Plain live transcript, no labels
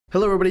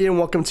Hello everybody and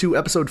welcome to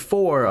episode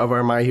 4 of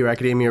our My Hero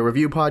Academia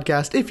review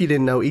podcast. If you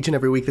didn't know, each and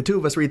every week the two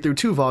of us read through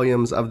 2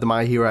 volumes of the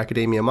My Hero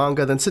Academia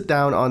manga, then sit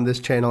down on this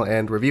channel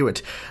and review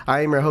it. I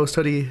am your host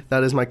Hoodie,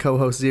 that is my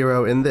co-host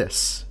Zero, and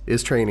this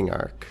is Training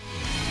Arc.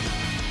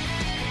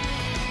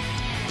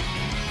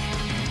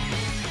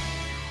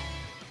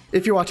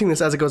 If you're watching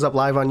this as it goes up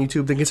live on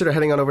YouTube, then consider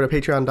heading on over to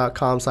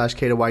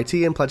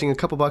patreon.com/k2yt and pledging a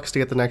couple bucks to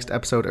get the next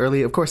episode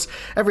early. Of course,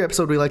 every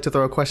episode we like to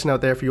throw a question out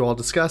there for you all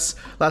to discuss.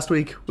 Last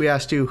week, we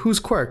asked you whose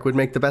quirk would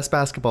make the best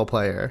basketball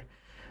player.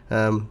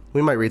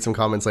 We might read some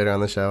comments later on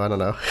the show, I don't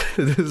know.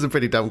 This is a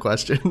pretty dumb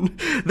question.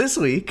 This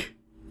week,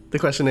 the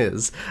question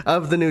is,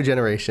 of the new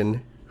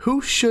generation,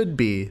 who should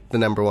be the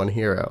number one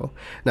hero?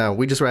 Now,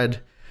 we read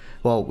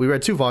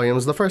 2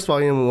 volumes. The first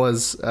volume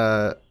was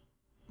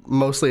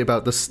mostly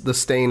about the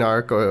Stain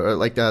arc, or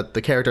like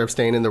the character of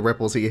Stain and the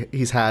ripples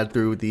he's had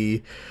through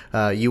the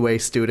UA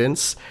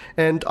students.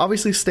 And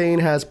obviously Stain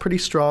has pretty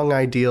strong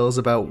ideals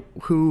about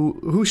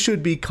who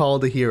should be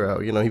called a hero.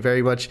 You know, he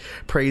very much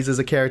praises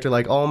a character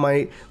like All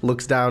Might,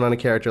 looks down on a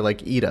character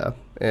like Ida,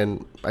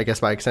 and I guess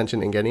by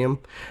extension Ingenium.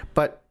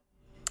 But,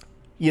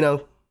 you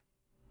know,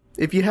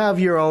 if you have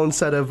your own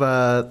set of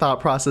thought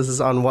processes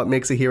on what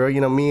makes a hero,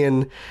 you know, me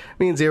and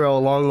Zero a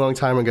long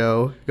time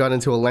ago got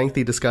into a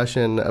lengthy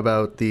discussion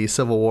about the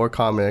Civil War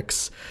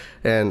comics,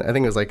 and I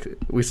think it was like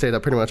we stayed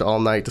up pretty much all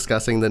night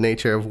discussing the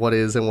nature of what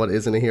is and what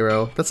isn't a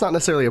hero. That's not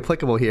necessarily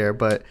applicable here,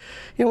 but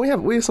you know, we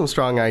have some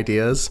strong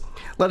ideas.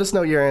 Let us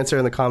know your answer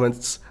in the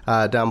comments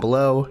down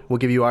below. We'll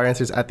give you our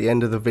answers at the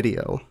end of the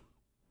video.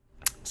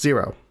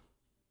 Zero.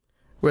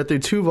 We're through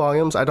 2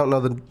 volumes. I don't know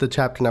the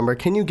chapter number.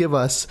 Can you give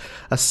us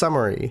a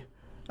summary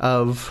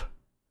of...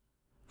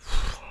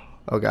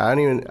 Oh god, I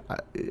don't even...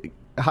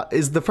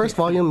 Is the first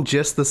volume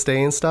just the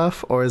Stain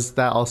stuff, or is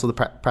that also the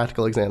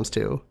practical exams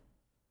too?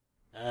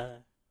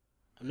 I'm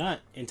not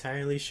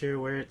entirely sure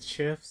where it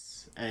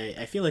shifts.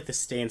 I feel like the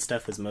Stain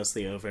stuff was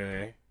mostly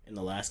over in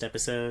the last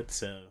episode,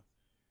 so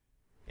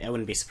I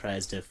wouldn't be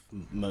surprised if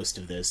most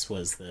of this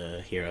was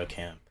the hero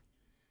camp.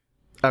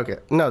 Okay,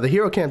 no, the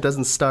hero camp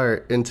doesn't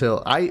start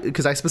until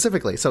because I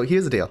specifically, so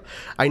here's the deal.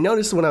 I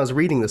noticed when I was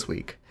reading this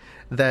week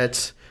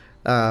that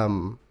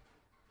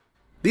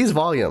these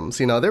volumes,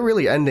 you know, they're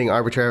really ending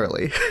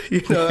arbitrarily.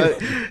 You know,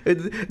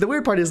 the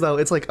weird part is though,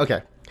 it's like,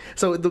 okay,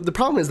 so the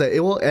problem is that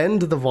it will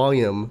end the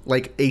volume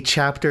like a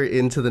chapter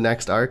into the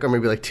next arc, or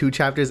maybe like 2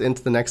 chapters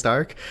into the next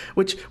arc,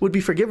 which would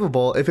be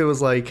forgivable if it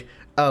was like,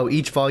 oh,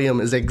 each volume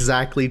is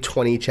exactly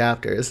 20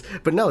 chapters.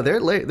 But no, they're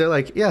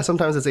like, yeah,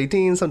 sometimes it's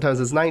 18, sometimes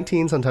it's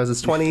 19, sometimes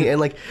it's 20. And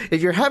like,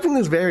 if you're having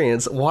this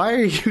variance, why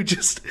are you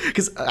just...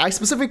 Because I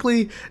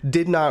specifically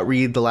did not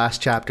read the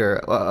last chapter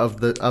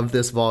of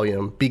this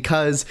volume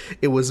because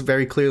it was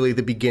very clearly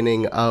the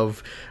beginning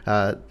of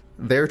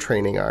their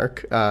training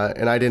arc.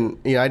 And I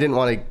didn't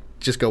want to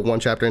just go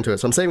 1 chapter into it.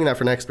 So I'm saving that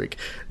for next week.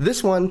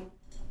 This one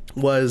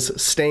was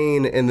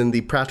Stain and then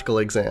the practical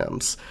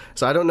exams.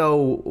 So I don't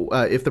know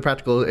if the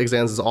practical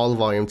exams is all of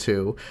volume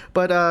 2,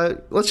 but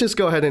let's just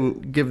go ahead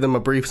and give them a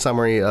brief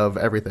summary of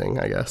everything,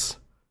 I guess.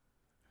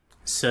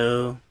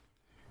 So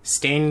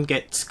Stain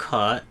gets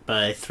caught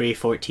by 3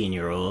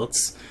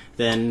 14-year-olds,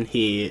 then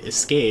he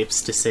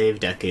escapes to save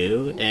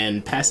Deku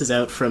and passes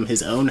out from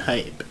his own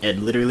hype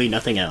and literally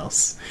nothing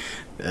else.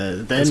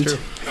 Then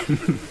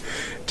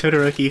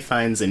Todoroki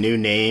finds a new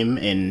name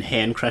in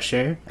Hand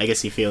Crusher. I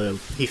guess he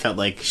felt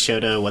like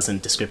Shoto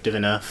wasn't descriptive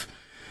enough.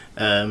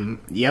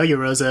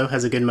 Yaoyorozu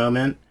has a good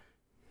moment.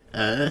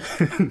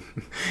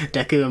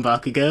 Deku and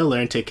Bakugo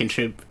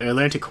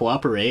learn to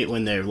cooperate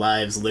when their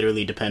lives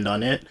literally depend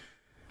on it.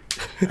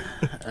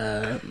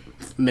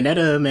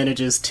 Mineta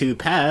manages to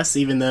pass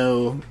even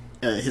though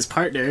his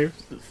partner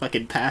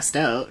fucking passed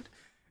out.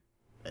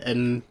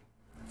 And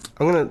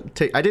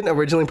I didn't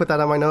originally put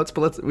that on my notes,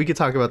 but we could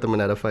talk about the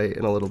Mineta fight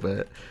in a little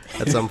bit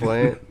at some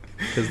point,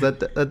 because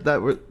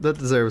that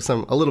deserves a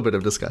little bit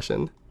of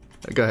discussion.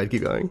 Go ahead,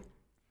 keep going.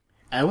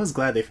 I was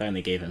glad they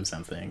finally gave him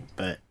something,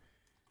 but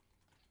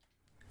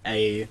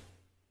I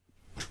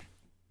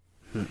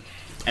don't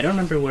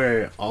remember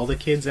where all the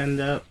kids end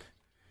up.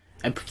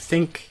 I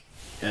think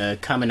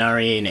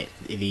Kaminari and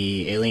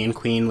the Alien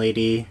Queen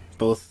lady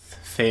both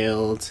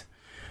failed.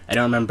 I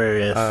don't remember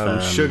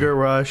if... Sugar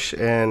Rush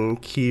and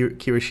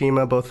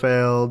Kirishima both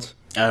failed.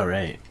 Oh,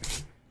 right.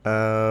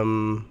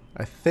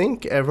 I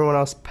think everyone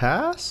else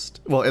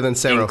passed? Well, and then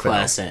Sero failed. In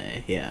Class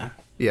A, yeah.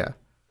 Yeah.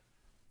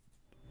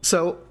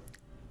 So,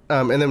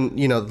 and then,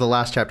 you know, the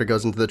last chapter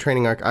goes into the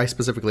training arc. I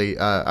specifically,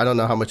 I don't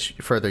know how much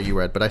further you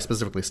read, but I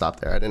specifically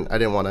stopped there. I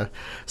didn't want to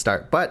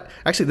start. But,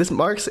 actually, this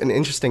marks an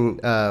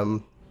interesting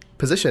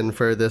position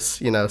for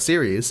this, you know,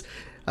 series.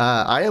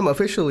 I am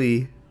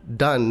officially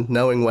done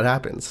knowing what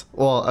happens.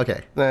 Well,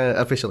 okay,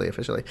 officially,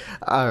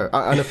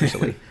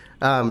 unofficially,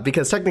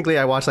 because technically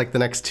I watched like the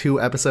next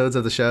 2 episodes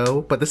of the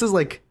show, but this is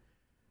like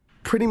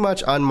pretty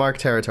much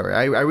unmarked territory.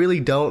 I really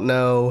don't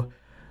know.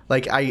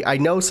 Like I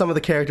know some of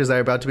the characters that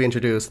are about to be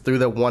introduced through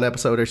the 1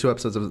 episode or 2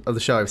 episodes of the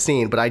show I've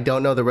seen, but I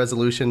don't know the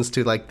resolutions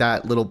to like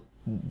that little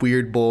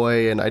weird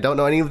boy, and I don't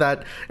know any of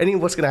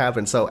what's going to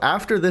happen. So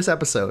after this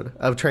episode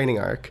of Training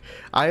Arc,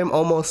 I am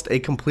almost a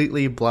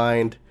completely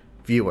blind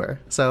viewer.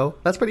 So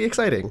that's pretty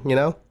exciting, you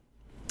know?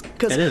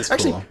 Because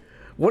actually, cool.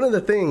 One of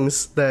the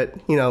things that,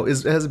 you know,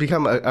 has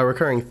become a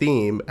recurring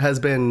theme has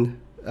been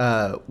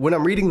when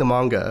I'm reading the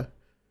manga,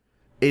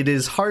 it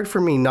is hard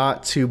for me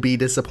not to be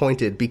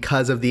disappointed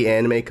because of the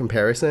anime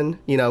comparison,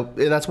 you know,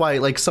 and that's why,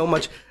 like, so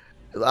much.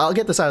 I'll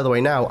get this out of the way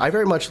now. I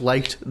very much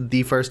liked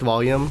the first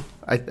volume.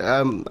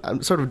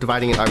 I'm sort of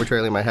dividing it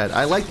arbitrarily in my head.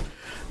 I liked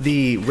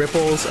the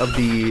ripples of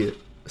the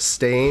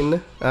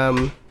Stain,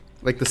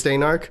 like the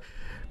Stain arc,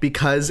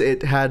 because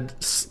it had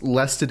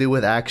less to do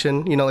with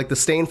action. You know, like the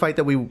Stain fight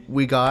that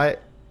we got,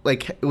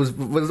 like, it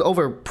was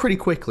over pretty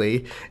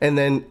quickly, and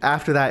then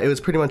after that, it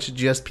was pretty much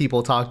just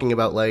people talking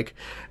about, like,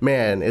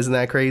 man, isn't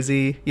that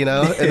crazy? You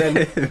know, and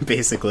then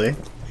basically,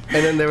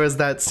 and then there was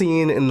that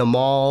scene in the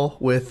mall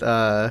with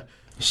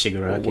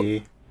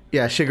Shigaraki.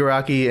 Yeah,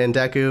 Shigaraki and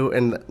Deku,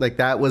 and like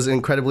that was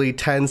incredibly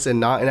tense and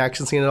not an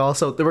action scene at all.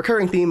 So the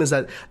recurring theme is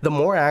that the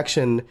more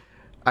action,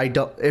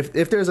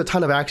 if there's a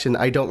ton of action,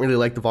 I don't really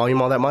like the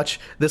volume all that much.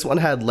 This one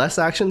had less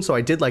action, so I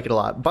did like it a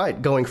lot.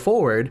 But going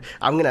forward,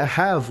 I'm gonna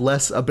have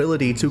less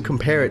ability to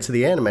compare it to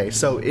the anime.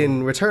 So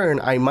in return,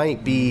 I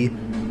might be,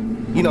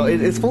 you know,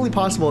 it's fully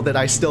possible that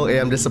I still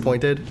am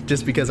disappointed,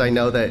 just because I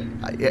know that,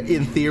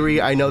 in theory,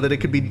 I know that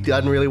it could be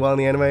done really well in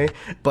the anime,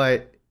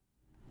 but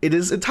it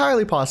is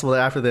entirely possible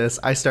that after this,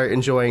 I start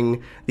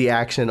enjoying the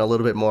action a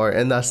little bit more,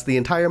 and thus the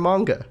entire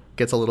manga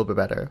gets a little bit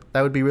better.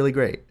 That would be really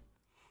great.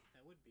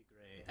 That would be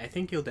great. I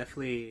think you'll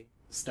definitely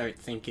start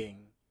thinking,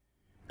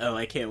 oh,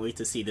 I can't wait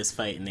to see this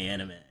fight in the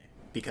anime.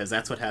 Because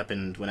that's what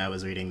happened when I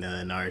was reading the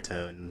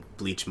Naruto and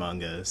Bleach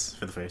mangas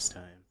for the first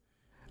time.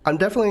 I'm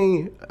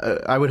definitely,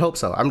 I would hope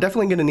so. I'm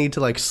definitely going to need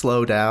to, like,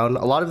 slow down.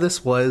 A lot of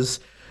this was,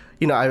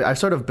 you know, I've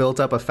sort of built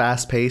up a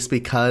fast pace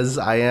because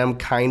I am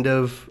kind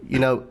of, you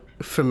know,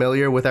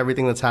 familiar with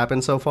everything that's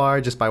happened so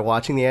far just by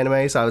watching the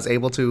anime, so I was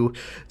able to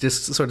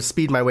just sort of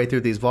speed my way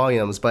through these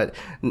volumes. But,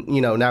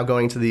 you know, now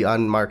going to the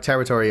unmarked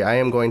territory, I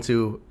am going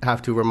to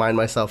have to remind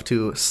myself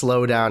to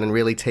slow down and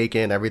really take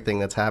in everything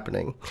that's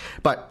happening.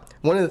 But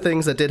one of the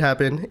things that did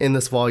happen in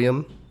this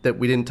volume that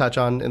we didn't touch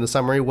on in the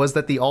summary was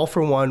that the All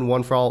for One,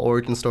 One for All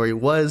origin story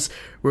was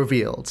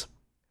revealed.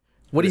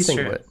 What do you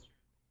think of it?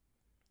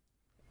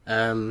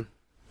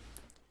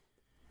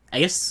 I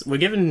guess we're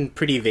given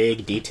pretty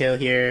vague detail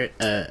here.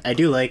 I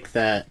do like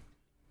that,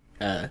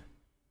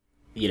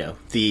 you know,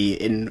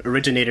 the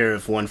originator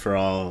of One for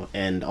All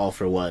and All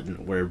for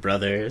One were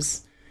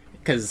brothers.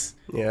 Because...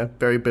 yeah,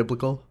 very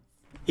biblical.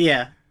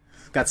 Yeah,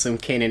 got some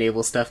Cain and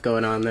Abel stuff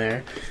going on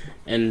there.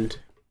 And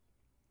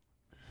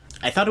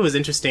I thought it was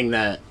interesting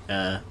that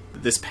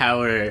this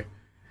power,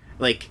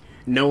 like,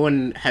 no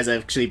one has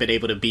actually been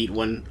able to beat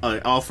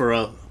All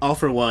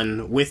for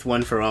One with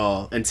One for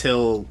All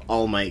until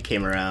All Might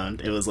came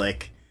around. It was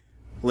like,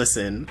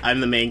 listen, I'm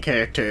the main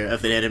character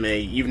of the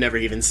anime you've never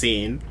even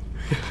seen.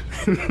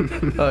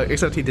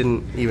 Except he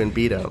didn't even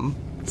beat him,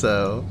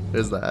 so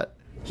there's that.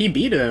 He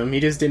beat him,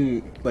 he just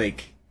didn't,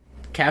 like,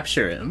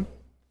 capture him.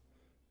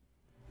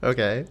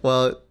 Okay,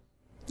 well,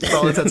 for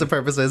all intents and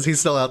purposes, he's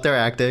still out there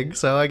acting,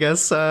 so I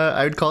guess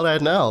I would call that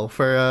an L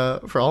for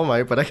All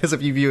Might, but I guess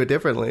if you view it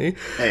differently.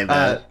 Hey,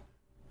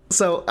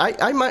 so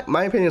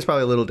my opinion is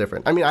probably a little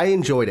different. I mean, I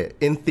enjoyed it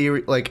in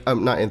theory, like,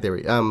 not in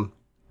theory,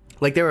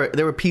 like there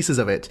were pieces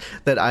of it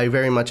that I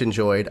very much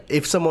enjoyed.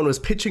 If someone was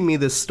pitching me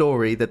this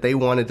story that they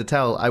wanted to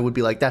tell, I would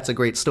be like, that's a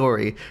great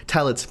story,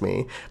 tell it to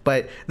me.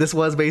 But this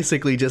was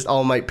basically just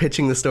All Might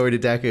pitching the story to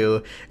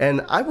Deku,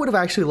 and I would have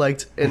actually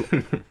liked...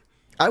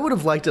 I would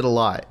have liked it a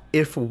lot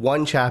if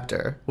one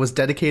chapter was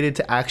dedicated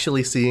to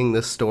actually seeing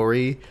this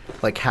story,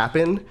 like,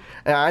 happen.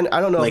 And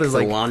I don't know if there's,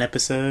 like... the Lawn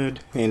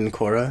episode in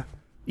Korra?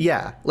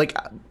 Yeah, like,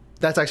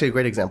 that's actually a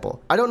great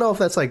example. I don't know if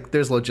that's, like,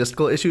 there's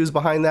logistical issues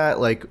behind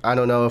that. Like, I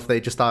don't know if they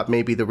just thought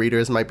maybe the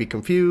readers might be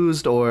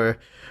confused or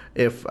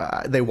if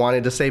they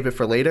wanted to save it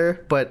for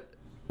later. But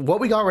what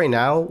we got right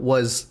now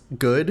was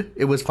good.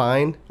 It was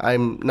fine.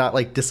 I'm not,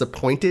 like,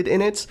 disappointed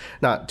in it,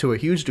 not to a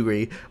huge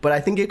degree, but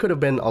I think it could have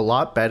been a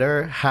lot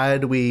better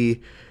had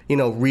we, you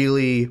know,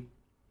 really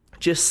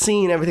just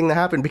seen everything that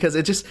happened, because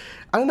it just,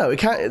 I don't know,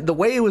 the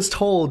way it was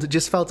told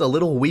just felt a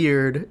little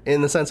weird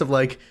in the sense of,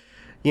 like,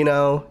 you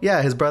know,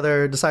 yeah, his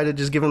brother decided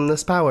to just give him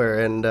this power,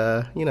 and,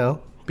 you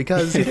know,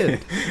 because he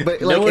did.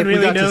 But, like, no one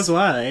really knows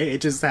why.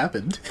 It just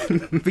happened.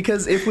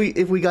 Because if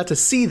we got to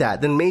see that,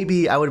 then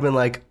maybe I would have been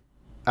like,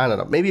 I don't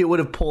know, maybe it would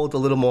have pulled a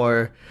little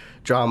more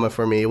drama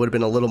for me. It would have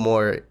been a little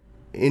more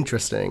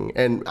interesting,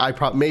 and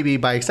maybe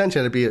by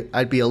extension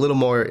I'd be a little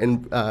more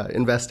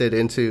invested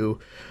into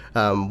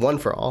One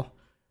for All.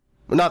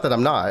 Not that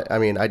I'm not. I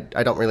mean, I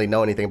don't really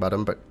know anything about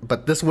him,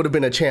 but this would have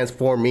been a chance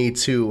for me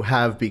to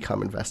have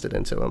become invested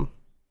into him.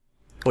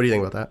 What do you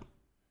think about that?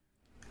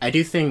 I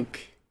do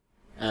think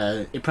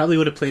it probably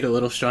would have played a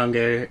little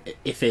stronger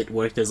if it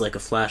worked as like a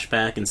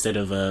flashback instead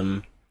of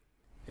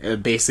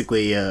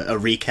basically a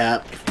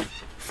recap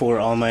for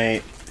All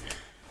Might.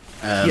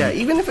 Yeah,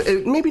 even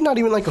if maybe not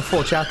even like a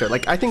full chapter.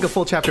 Like I think a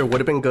full chapter would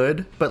have been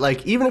good, but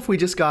like even if we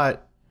just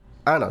got,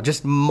 I don't know,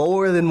 just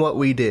more than what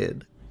we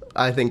did,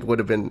 I think would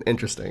have been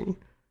interesting.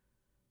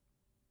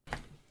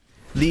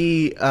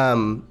 The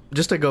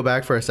just to go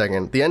back for a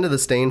second, the end of the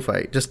Stain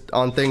fight, just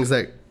on things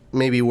that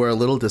maybe were a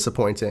little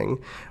disappointing.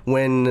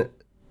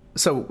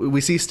 So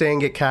we see Stain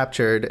get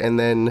captured, and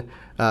then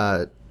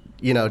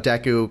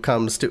Deku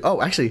comes to.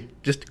 Oh, actually,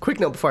 just a quick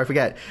note before I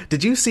forget.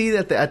 Did you see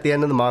that at the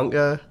end of the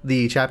manga,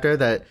 the chapter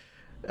that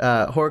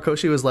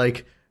Horikoshi was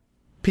like,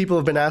 people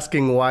have been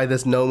asking why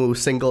this Nomu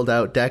singled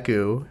out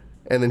Deku,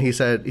 and then he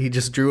said he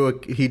just drew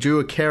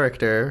a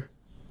character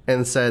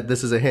and said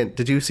this is a hint.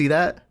 Did you see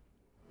that?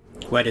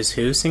 Why does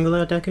who single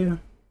out Deku?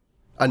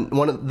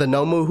 One of the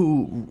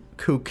Nomu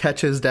who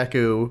catches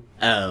Deku.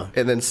 Oh.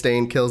 And then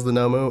Stain kills the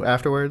Nomu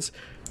afterwards.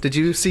 Did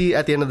you see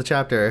at the end of the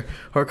chapter,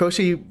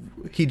 Horikoshi,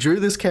 he drew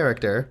this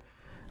character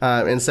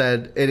and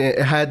said it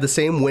had the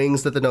same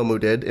wings that the Nomu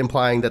did,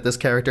 implying that this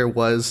character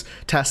was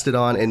tested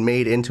on and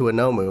made into a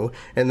Nomu.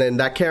 And then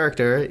that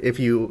character, if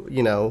you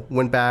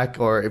went back,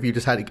 or if you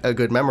just had a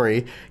good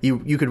memory,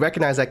 you could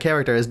recognize that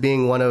character as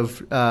being one of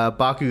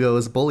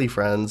Bakugo's bully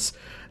friends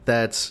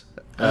that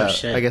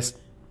I guess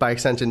by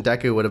extension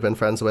Deku would have been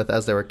friends with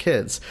as they were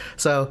kids.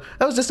 So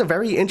that was just a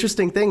very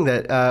interesting thing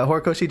that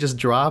Horikoshi just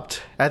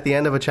dropped at the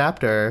end of a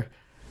chapter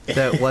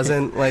that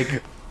wasn't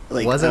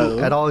wasn't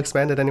at all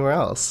expanded anywhere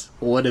else.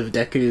 One of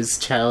Deku's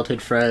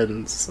childhood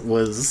friends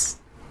was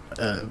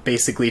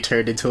basically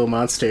turned into a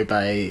monster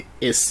by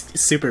a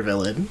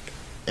supervillain,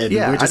 and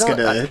we're just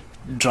gonna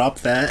drop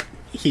that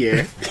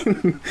here.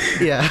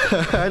 Yeah,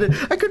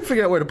 I couldn't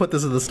figure out where to put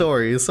this in the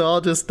story, so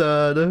I'll just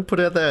put it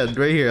at the end,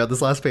 right here on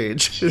this last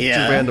page, just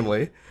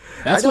randomly.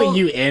 That's what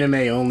you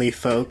anime-only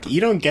folk,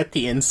 you don't get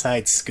the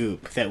inside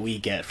scoop that we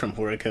get from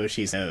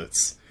Horikoshi's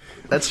notes.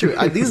 That's true.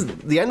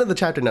 The end of the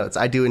chapter notes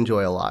I do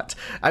enjoy a lot.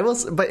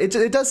 But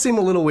it does seem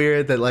a little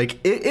weird that like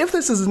if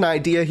this is an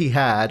idea he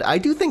had, I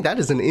do think that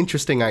is an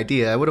interesting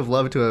idea. I would have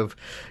loved to have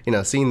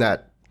seen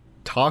that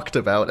talked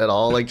about at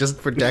all, like just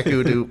for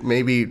Deku to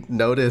maybe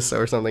notice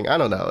or something. I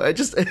don't know. It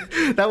just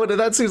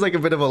that seems like a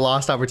bit of a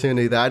lost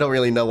opportunity that I don't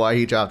really know why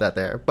he dropped that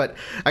there. But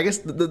I guess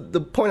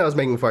the point I was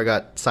making before I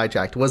got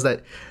sidetracked was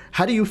that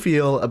how do you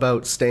feel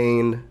about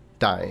Stain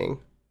dying?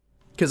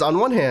 Because on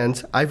one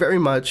hand, I very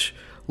much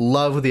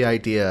love the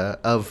idea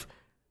of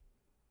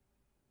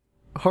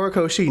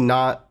Horikoshi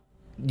not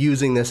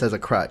using this as a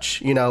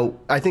crutch.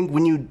 I think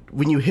when you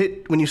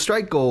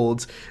strike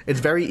golds,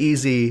 it's very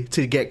easy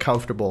to get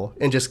comfortable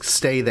and just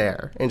stay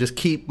there and just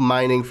keep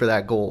mining for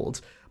that gold.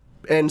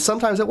 And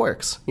sometimes it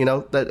works. You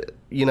don't want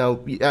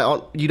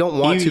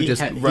to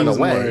just run away. He was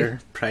more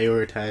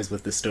prioritized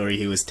with the story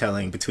he was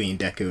telling between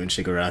Deku and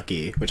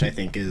Shigaraki, which I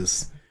think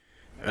is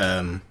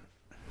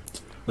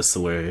what's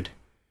the word?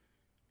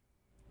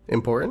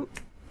 Important?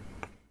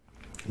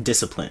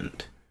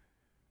 Disciplined.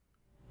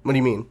 What do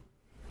you mean?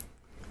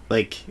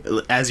 Like,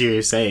 as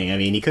you're saying, I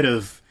mean, he could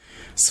have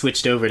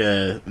switched over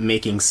to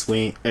making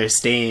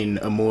Stain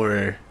a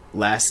more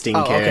lasting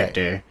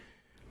character. Okay.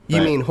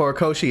 You mean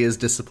Horikoshi is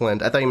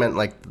disciplined? I thought you meant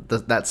like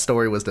that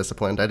story was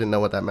disciplined. I didn't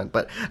know what that meant,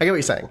 but I get what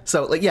you're saying.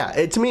 So, like,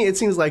 yeah, to me, it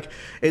seems like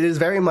it is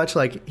very much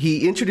like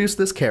he introduced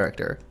this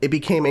character. It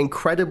became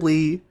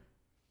incredibly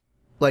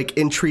like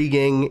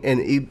intriguing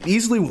and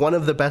easily one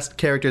of the best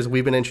characters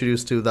we've been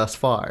introduced to thus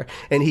far.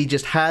 And he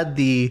just had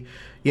the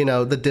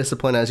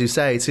discipline, as you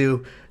say,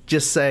 to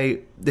just say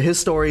his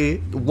story,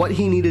 what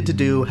he needed to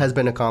do has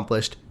been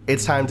accomplished.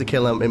 It's time to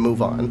kill him and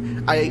move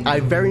on. I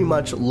very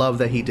much love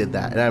that he did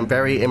that, and I'm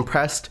very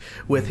impressed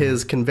with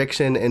his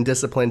conviction and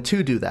discipline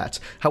to do that.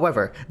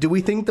 However, do we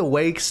think the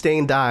way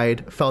Stain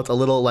died felt a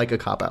little like a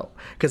cop-out?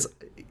 Because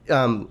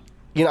I'm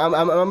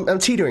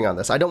teetering on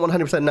this. I don't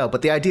 100% know,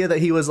 but the idea that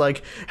he was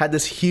like had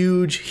this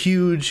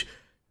huge,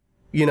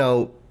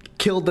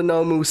 killed the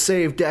Nomu,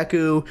 saved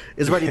Deku,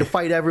 is ready to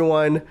fight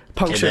everyone,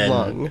 punctured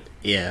lung.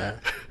 Yeah,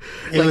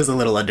 it was a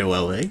little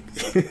underwhelming.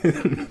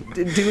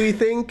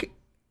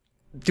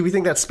 Do we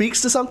think that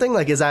speaks to something?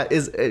 Like,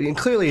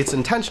 clearly it's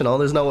intentional.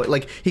 There's no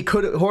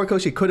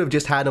Horikoshi could have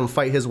just had him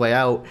fight his way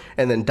out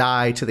and then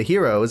die to the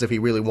heroes if he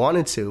really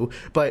wanted to,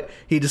 but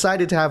he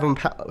decided to have him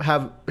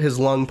have his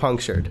lung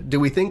punctured. Do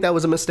we think that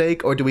was a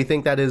mistake, or do we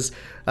think that is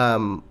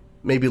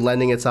maybe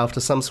lending itself to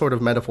some sort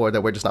of metaphor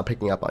that we're just not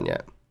picking up on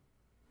yet?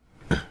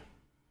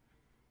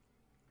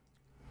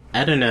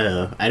 I don't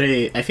know.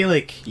 I feel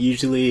like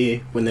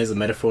usually when there's a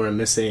metaphor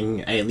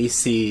missing, I at least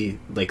see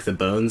like the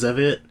bones of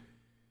it.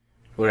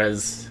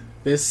 Whereas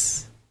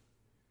this,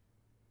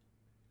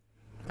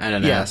 I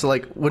don't know. Yeah, so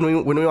like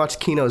when we watched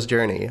Kino's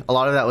Journey, a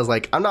lot of that was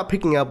like, I'm not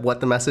picking up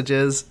what the message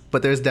is,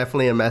 but there's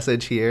definitely a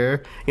message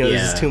here.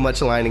 There's too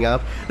much lining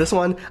up. This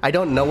one, I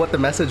don't know what the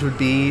message would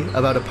be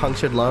about a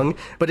punctured lung,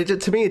 but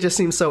to me it just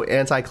seems so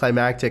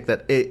anticlimactic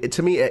that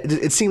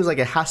it seems like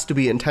it has to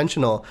be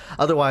intentional.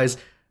 Otherwise,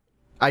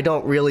 I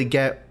don't really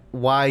get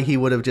why he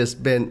would have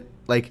just been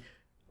like,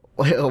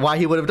 why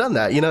he would have done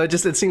that.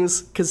 It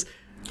seems, because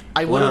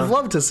I would have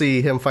loved to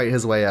see him fight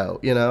his way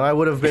out. I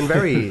would have been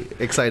very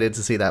excited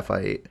to see that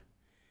fight.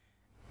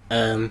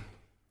 Um,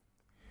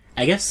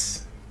 I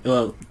guess.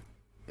 Well,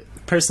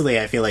 personally,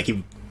 I feel like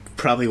he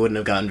probably wouldn't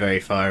have gotten very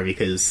far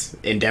because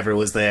Endeavor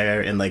was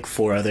there and like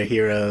four other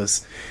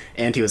heroes,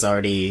 and he was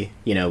already,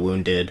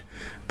 wounded.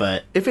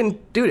 But if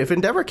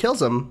Endeavor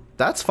kills him,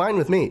 that's fine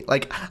with me.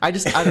 Like, I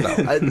don't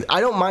know.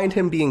 I don't mind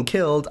him being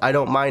killed. I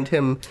don't mind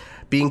him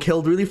being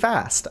killed really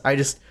fast. I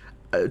just,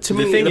 to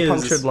me, the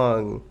punctured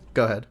lung.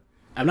 Go ahead.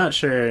 I'm not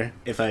sure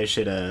if I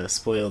should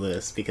spoil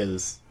this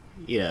because,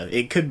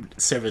 it could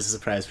serve as a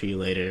surprise for you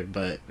later,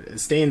 but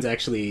Stain's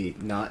actually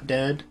not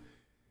dead.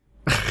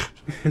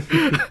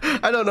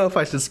 I don't know if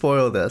I should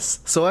spoil this,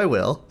 so I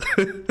will.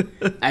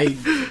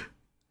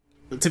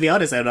 To be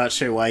honest, I'm not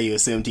sure why you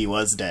assumed he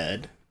was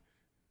dead.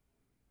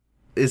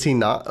 Is he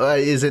not?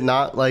 Is it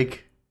not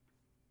like?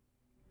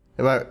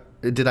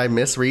 Did I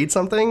misread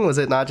something? Was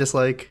it not just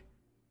like?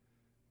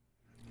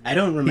 I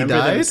don't remember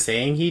them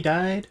saying he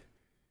died.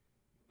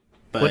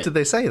 But, what did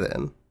they say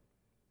then?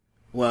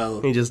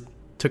 Well, he just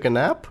took a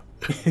nap?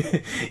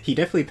 He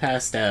definitely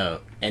passed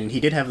out, and he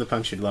did have the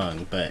punctured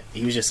lung, but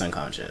he was just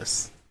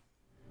unconscious.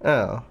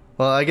 Oh,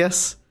 well, I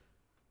guess.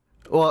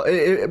 Well,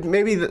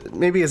 maybe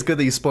it's good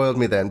that you spoiled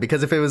me then,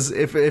 because if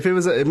it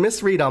was a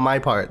misread on my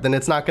part, then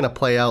it's not going to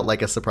play out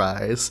like a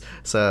surprise.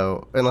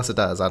 So unless it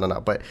does, I don't know.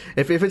 But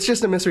if it's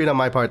just a misread on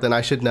my part, then I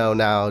should know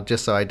now,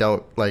 just so I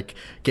don't like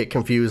get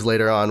confused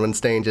later on when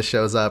Stain just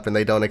shows up and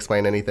they don't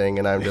explain anything,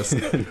 and I'm just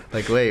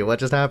like, wait, what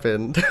just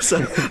happened? So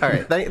all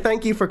right,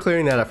 thank you for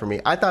clearing that up for me.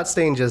 I thought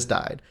Stain just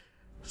died.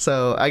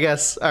 So I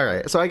guess all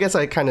right. So I guess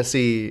I kind of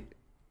see.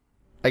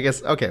 I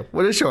guess okay.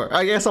 Well, sure.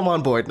 I guess I'm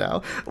on board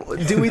now.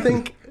 Do we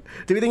think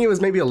it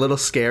was maybe a little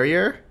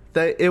scarier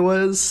that it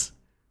was,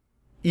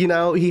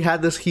 he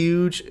had this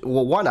huge,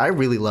 well, one I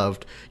really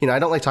loved, I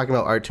don't like talking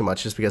about art too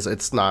much just because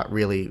it's not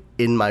really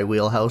in my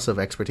wheelhouse of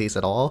expertise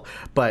at all,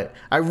 but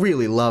I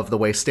really love the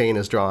way Stain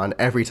is drawn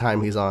every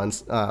time he's on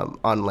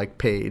like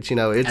page,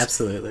 it's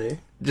absolutely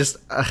just,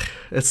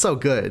 it's so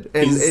good.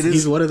 And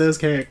he's one of those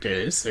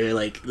characters where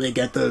like they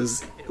get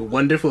those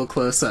wonderful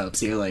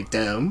close-ups. You're like,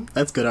 damn,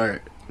 that's good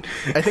art.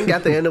 I think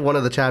at the end of one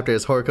of the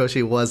chapters,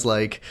 Horikoshi was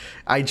like,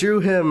 I drew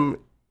him,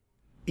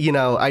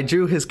 I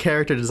drew his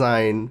character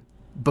design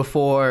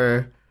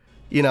before,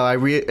 and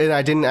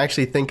I didn't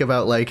actually think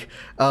about like,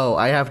 oh,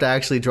 I have to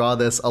actually draw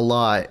this a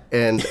lot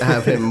and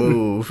have him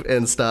move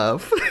and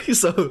stuff.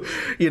 So,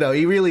 he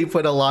really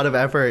put a lot of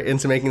effort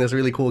into making this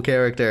really cool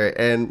character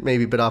and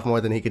maybe bit off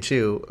more than he could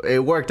chew.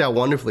 It worked out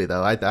wonderfully,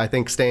 though. I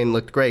think Stain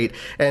looked great.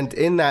 And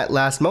in that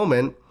last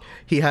moment,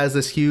 he has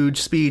this huge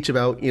speech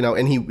about,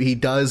 and he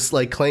does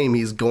like claim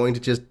he's going to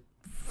just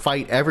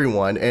fight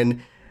everyone.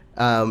 And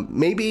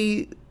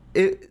maybe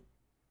it,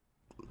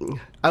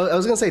 I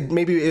was going to say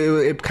maybe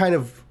it kind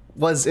of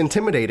was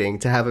intimidating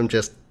to have him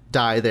just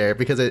die there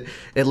because it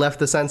left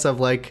the sense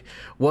of like,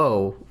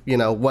 whoa,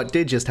 what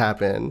did just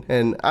happen?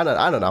 And I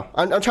don't know.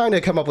 I'm trying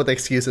to come up with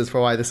excuses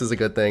for why this is a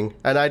good thing.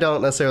 And I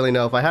don't necessarily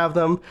know if I have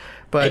them,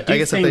 but I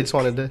guess if they just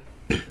wanted to.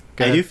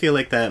 I do feel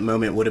like that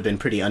moment would have been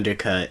pretty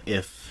undercut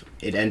if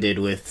it ended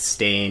with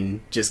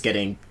Stain just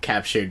getting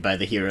captured by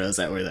the heroes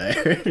that were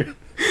there.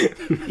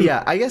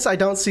 Yeah, I guess I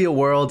don't see a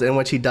world in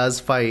which he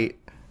does fight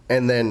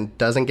and then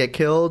doesn't get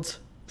killed.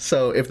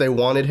 So if they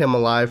wanted him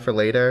alive for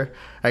later,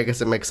 I guess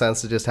it makes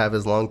sense to just have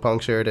his lung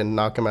punctured and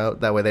knock him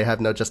out. That way they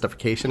have no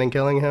justification in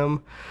killing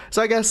him.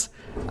 So I guess,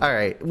 all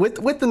right,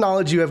 with the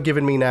knowledge you have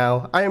given me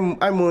now, I'm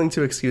willing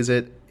to excuse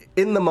it.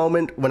 In the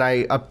moment when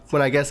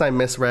I guess I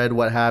misread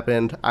what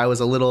happened, I was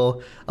a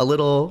little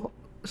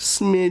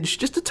smidge,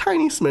 just a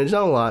tiny smidge,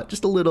 not a lot,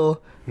 just a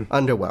little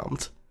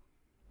underwhelmed.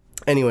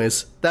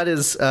 Anyways, that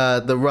is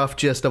the rough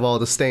gist of all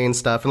the Stain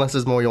stuff, unless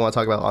there's more you want to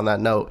talk about on that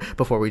note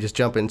before we just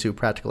jump into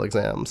practical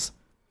exams.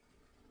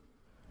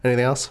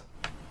 Anything else?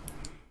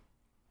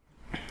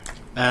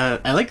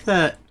 I like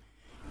that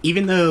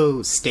even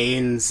though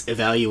Stain's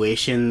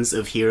evaluations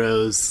of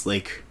heroes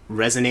like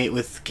resonate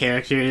with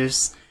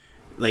characters,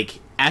 like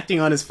acting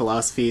on his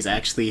philosophies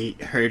actually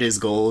hurt his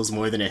goals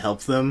more than it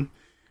helped them.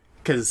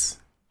 Because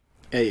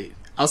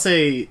I'll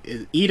say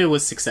Ida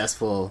was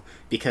successful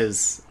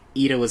because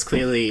Ida was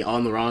clearly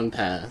on the wrong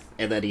path,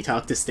 and that he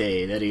talked to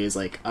Stain, that he was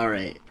like,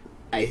 alright,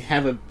 I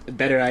have a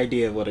better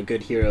idea of what a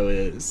good hero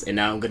is, and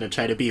now I'm gonna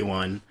try to be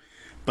one.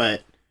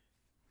 But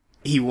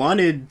he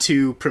wanted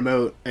to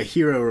promote a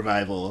hero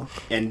revival,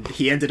 and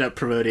he ended up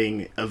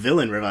promoting a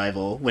villain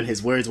revival when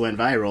his words went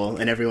viral,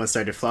 and everyone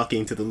started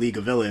flocking to the League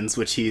of Villains,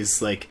 which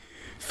he's, like,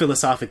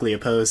 philosophically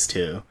opposed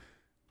to.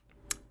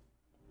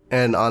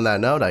 And on that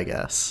note, I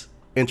guess,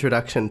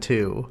 introduction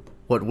to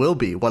what will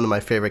be one of my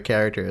favorite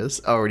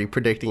characters, already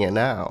predicting it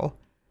now,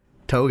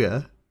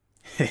 Toga.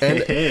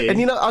 And,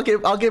 and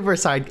I'll give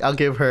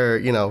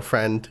her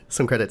friend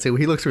some credit too.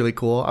 He looks really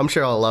cool. I'm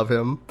sure I'll love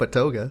him, but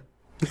Toga.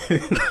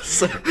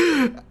 So,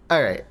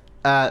 all right.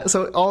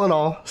 So all in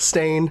all,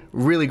 Stain,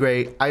 really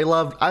great. I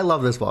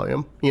love this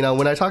volume.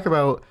 When I talk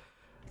about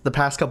the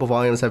past couple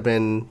volumes have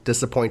been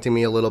disappointing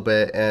me a little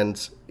bit, and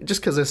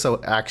just because they're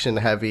so action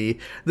heavy,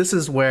 this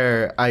is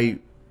where I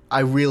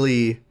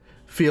really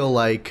feel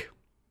like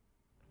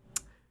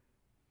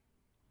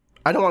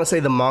I don't want to say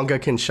the manga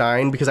can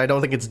shine because I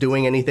don't think it's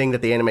doing anything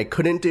that the anime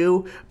couldn't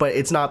do, but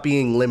it's not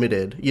being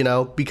limited, you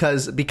know,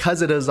 because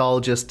it is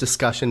all just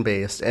discussion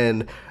based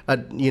and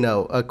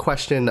a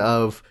question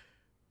of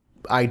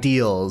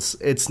ideals.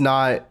 It's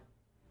not,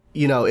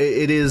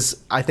 it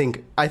is, I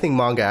think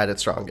manga at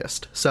its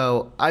strongest.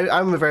 So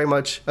I'm very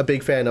much a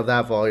big fan of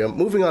that volume.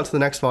 Moving on to the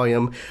next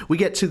volume, we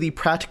get to the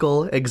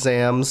practical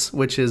exams,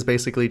 which is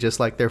basically just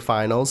like their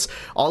finals.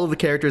 All of the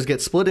characters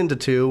get split into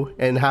two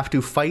and have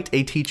to fight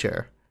a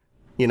teacher.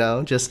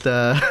 Just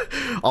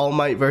All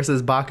Might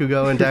versus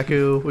Bakugo and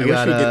Deku. I wish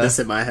we did this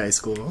at my high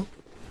school.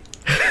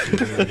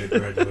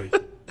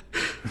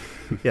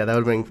 Yeah,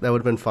 that would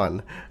have been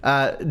fun.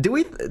 Do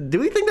we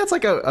think that's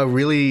like a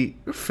really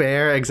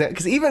fair exam?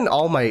 Because even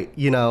All Might,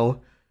 All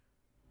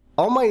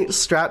Might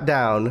strapped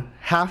down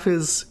half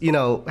his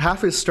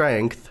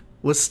strength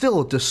was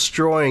still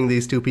destroying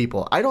these two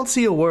people. I don't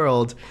see a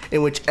world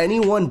in which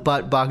anyone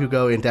but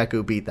Bakugo and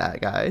Deku beat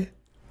that guy.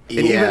 And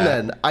even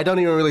then, I don't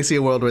even really see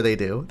a world where they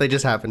do. They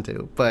just happen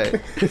to.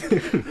 But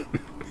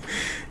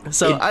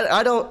so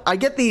I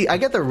get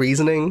the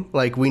reasoning.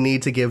 Like, we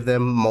need to give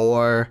them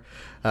more,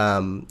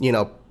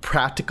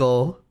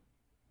 practical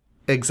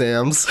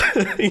exams,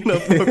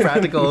 more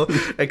practical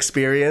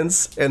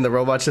experience, and the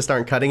robots just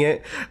aren't cutting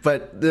it.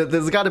 But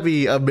there's got to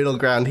be a middle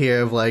ground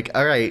here of like,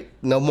 all right,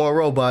 no more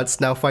robots.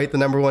 Now fight the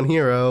number one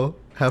hero.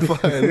 Have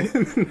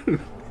fun.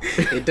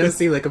 It does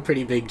seem like a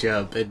pretty big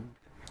jump, and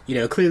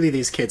clearly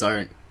these kids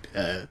aren't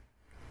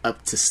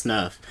up to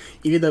snuff.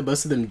 Even though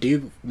most of them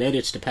do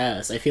manage to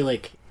pass, I feel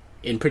like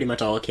in pretty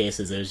much all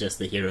cases there's just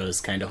the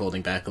heroes kind of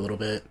holding back a little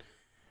bit.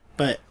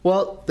 But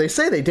well, they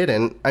say they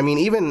didn't. I mean,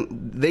 we'll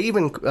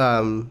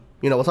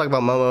talk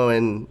about Momo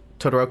and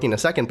Todoroki in a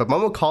second, but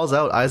Momo calls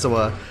out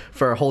Aizawa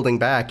for holding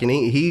back, and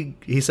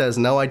he says,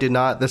 no, I did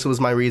not. This was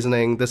my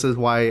reasoning. This is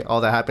why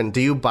all that happened. Do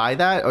you buy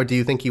that, or do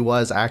you think he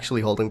was actually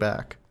holding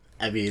back?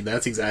 I mean,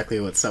 that's exactly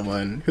what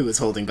someone who is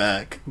holding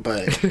back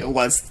but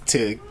wants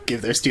to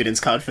give their students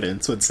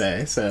confidence would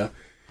say. So,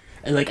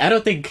 and I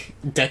don't think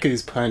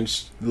Deku's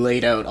punch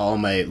laid out All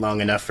Might long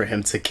enough for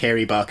him to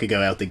carry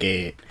Bakugo out the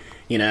gate.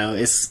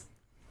 It's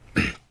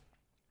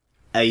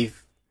I'm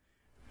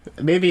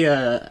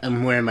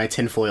wearing my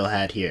tinfoil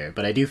hat here,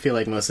 but I do feel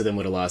like most of them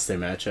would have lost their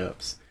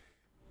matchups.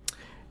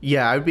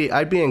 Yeah,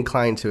 I'd be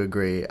inclined to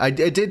agree.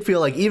 It did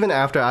feel like even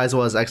after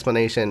Aizawa's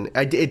explanation,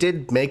 it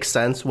did make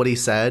sense what he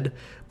said,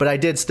 but I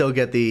did still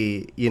get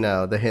the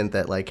the hint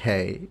that like,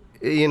 hey,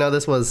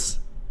 this was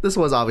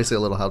obviously a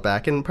little held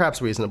back, and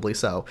perhaps reasonably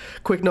so.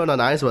 Quick note on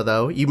Aizawa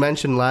though, you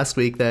mentioned last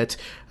week that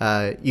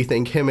you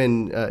think him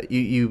and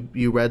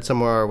you read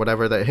somewhere or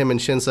whatever that him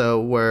and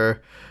Shinso were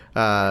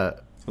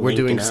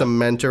doing some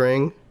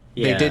mentoring.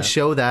 Yeah. They did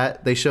show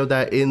that. They showed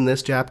that in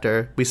this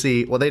chapter. We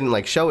see. Well, they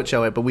didn't show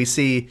it, but we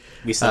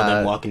saw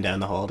them walking down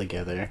the hall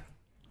together.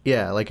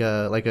 Yeah, like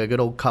a good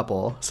old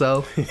couple.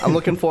 So I'm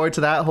looking forward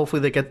to that.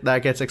 Hopefully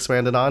that gets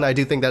expanded on. I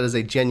do think that is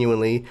a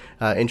genuinely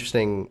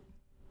interesting,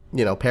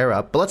 pair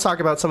up. But let's talk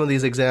about some of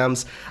these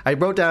exams. I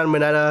wrote down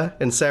Mineta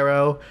and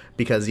Sero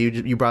because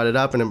you brought it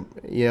up, and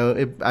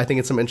I think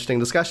it's some interesting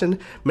discussion.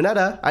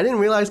 Mineta, I didn't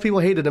realize people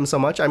hated him so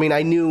much. I mean,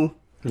 I knew.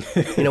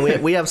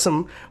 We have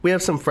some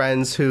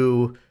friends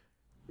who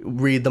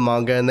read the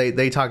manga, and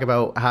they talk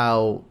about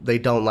how they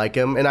don't like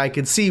him, and I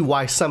could see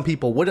why some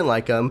people wouldn't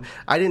like him.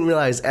 I didn't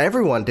realize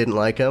everyone didn't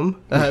like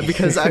him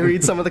because I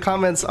read some of the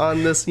comments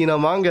on this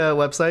manga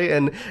website,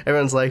 and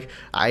everyone's like,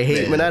 I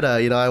hate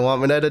Mineta, I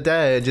want Mineta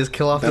dead, just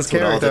kill off this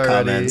character all the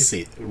already. Comments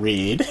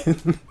read.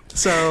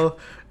 So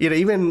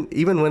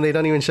even when they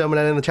don't even show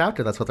Mineta in the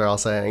chapter, that's what they're all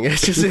saying.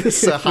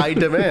 It's a high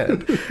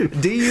demand.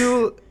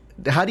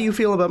 How do you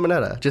feel about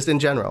Mineta, just in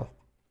general?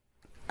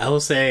 I will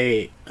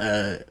say,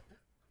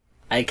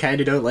 I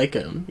kind of don't like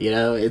him.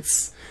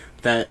 It's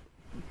that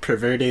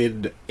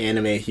perverted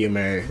anime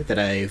humor that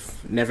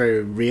I've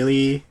never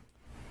really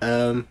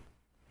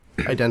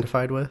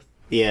identified with.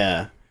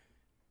 Yeah.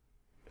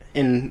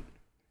 And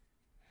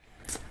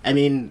I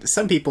mean,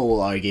 some people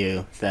will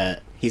argue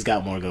that he's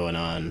got more going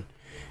on.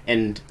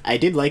 And I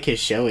did like his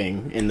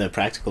showing in the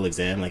practical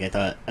exam. I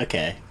thought,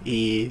 okay,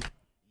 he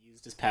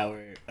used his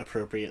power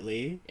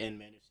appropriately and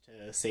managed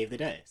to save the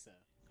day. So,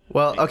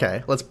 well,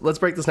 okay, let's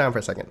break this down for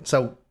a second.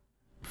 So,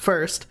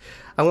 first,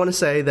 I want to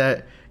say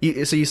that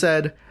you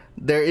said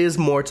there is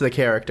more to the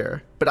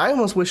character, but I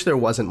almost wish there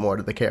wasn't more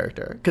to the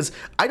character, because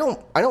I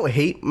don't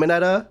hate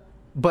Mineta,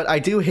 but I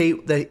do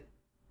hate that.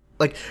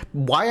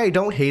 Why I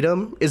don't hate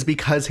him is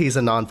because he's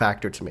a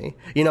non-factor to me.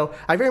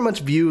 I very much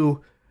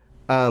view.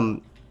 I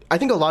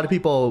think a lot of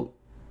people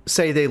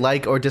say they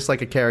like or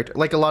dislike a character.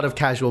 A lot of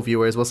casual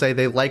viewers will say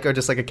they like or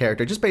dislike a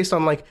character just based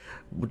on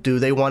do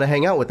they want to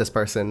hang out with this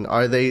person?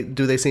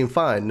 Do they seem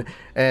fun?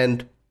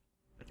 And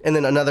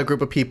then another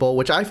group of people,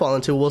 which I fall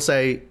into, will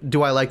say,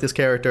 do I like this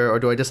character or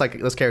do I dislike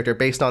this character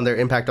based on their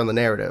impact on the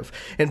narrative?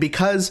 And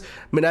because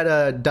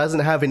Mineta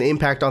doesn't have an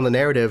impact on the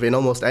narrative in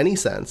almost any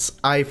sense,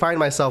 I find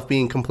myself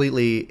being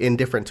completely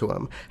indifferent to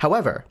him.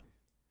 However,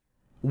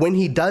 when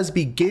he does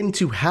begin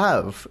to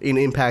have an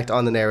impact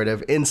on the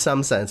narrative in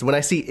some sense, when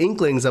I see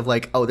inklings of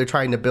like, oh, they're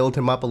trying to build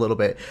him up a little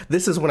bit,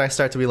 this is when I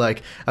start to be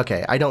like,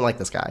 okay, I don't like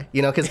this guy,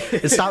 you know, because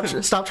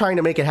stop trying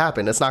to make it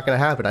happen. It's not going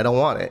to happen. I don't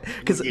want it.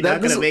 Because you're not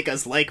going to make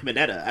us like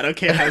Mineta. I don't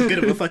care how good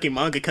of a fucking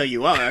mangaka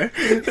you are.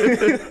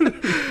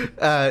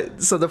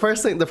 So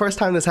the first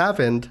time this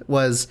happened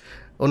was,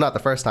 well, not the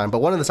first time, but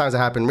one of the times that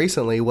happened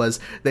recently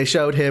was they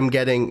showed him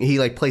he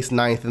like placed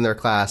 9th in their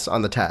class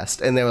on the test,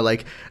 and they were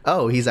like,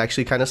 oh, he's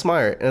actually kind of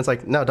smart. And it's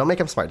like, no, don't make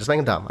him smart, just make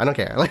him dumb. I don't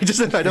care. Like,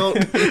 just, I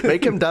don't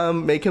make him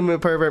dumb, make him a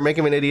pervert, make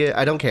him an idiot.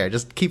 I don't care.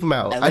 Just keep him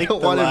out. I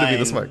don't want him to be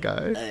the smart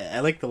guy.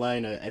 I like the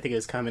line, I think it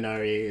was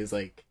Kaminari, is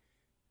like,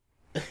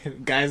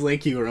 guys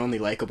like you are only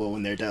likable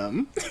when they're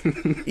dumb.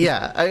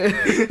 Yeah.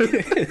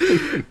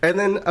 And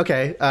then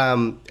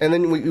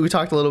we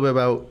talked a little bit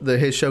about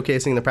his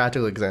showcasing the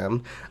practical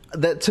exam.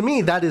 That, to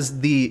me, that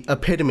is the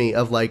epitome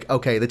of like,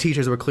 okay, the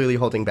teachers were clearly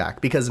holding back,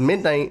 because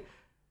Midnight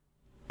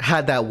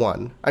had that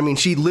one. I mean,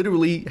 she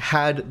literally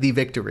had the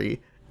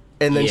victory,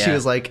 and then she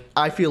was like,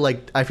 I feel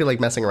like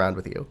messing around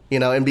with you, you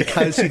know. And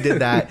because she did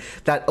that,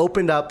 that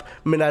opened up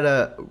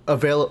Mineta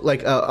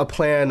a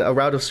plan, a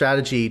route of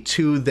strategy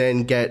to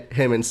then get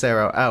him and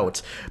Sarah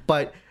out.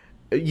 But,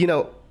 you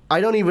know, I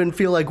don't even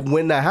feel like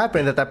when that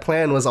happened that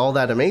plan was all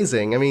that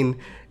amazing. I mean,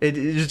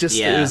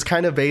 it was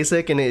kind of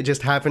basic, and it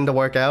just happened to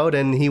work out,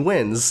 and he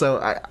wins. So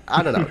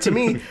I don't know. To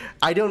me,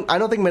 I don't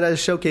think Mineta's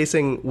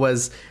showcasing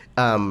was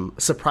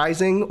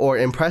surprising or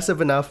impressive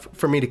enough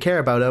for me to care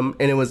about him,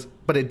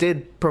 but it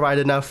did provide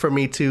enough for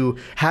me to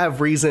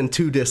have reason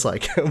to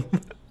dislike him.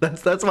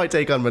 That's my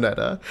take on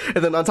Mineta.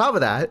 And then on top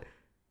of that,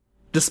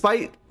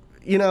 despite,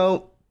 you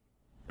know,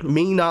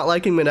 me not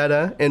liking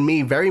Mineta and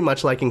me very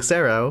much liking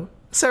Sero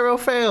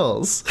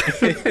fails.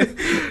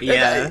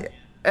 Yeah.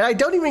 And I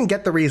don't even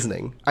get the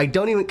reasoning. I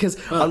don't even, because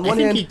on one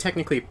hand, I think he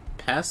technically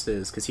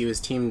passes because he was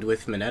teamed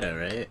with Mineta,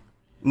 right?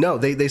 No,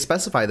 they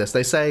specify this.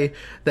 They say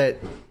that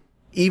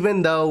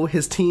even though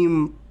his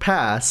team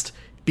passed,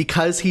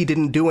 because he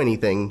didn't do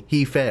anything,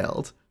 he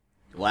failed.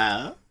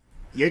 Wow.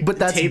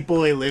 Tape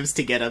Boy lives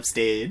to get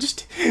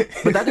upstaged.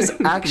 But that is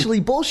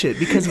actually bullshit,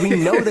 because we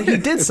know that he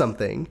did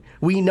something.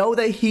 We know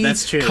that he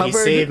That's true. He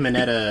saved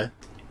Mineta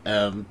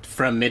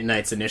from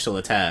Midnight's initial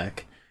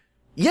attack.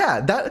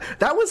 Yeah,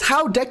 that was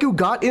how Deku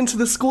got into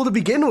the school to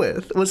begin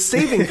with, was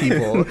saving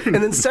people. And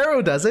then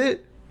Sero does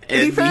it,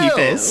 and he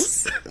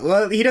fails.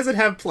 Well, he doesn't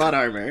have plot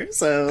armor,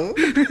 so...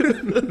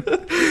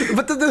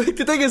 But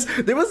the thing is,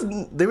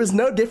 there was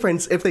no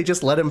difference if they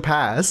just let him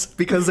pass,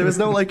 because there was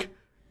no, like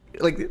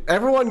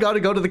everyone got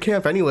to go to the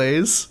camp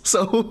anyways,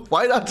 so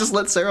why not just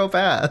let Sero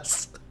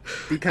pass?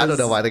 Because I don't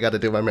know why they got to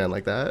do my man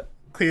like that.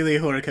 Clearly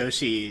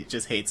Horikoshi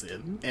just hates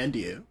him, and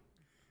you.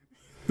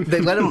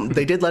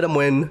 They did let him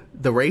win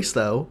the race,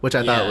 though, which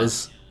I thought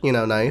was, you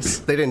know, nice.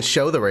 They didn't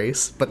show the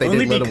race, but they did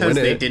let him win it. Only because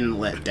they didn't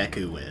let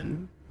Deku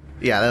win.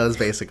 Yeah, that was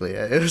basically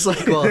it. It was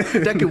like, well,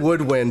 Deku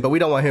would win, but we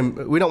don't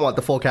want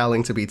the full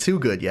Cowling to be too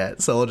good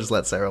yet, so we'll just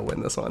let Sarah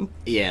win this one.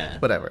 Yeah.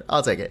 Whatever.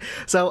 I'll take it.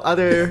 So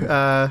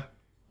other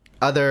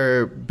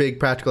big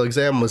practical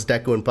exam was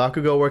Deku and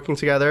Bakugo working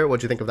together.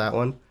 What'd you think of that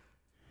one?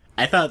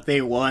 I thought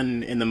they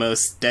won in the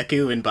most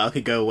Deku and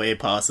Bakugo way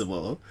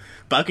possible.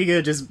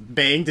 Bakugo just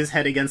banged his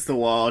head against the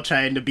wall,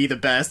 trying to be the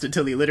best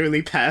until he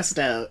literally passed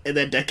out, and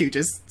then Deku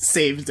just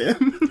saved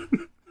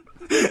him.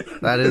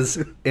 That is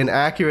an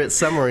accurate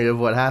summary of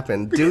what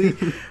happened.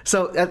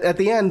 So at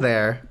the end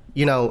there,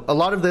 you know, a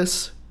lot of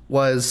this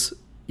was,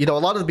 you know, a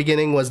lot of the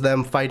beginning was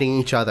them fighting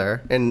each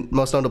other, and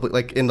most notably,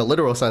 like, in the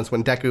literal sense,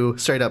 when Deku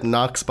straight up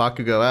knocks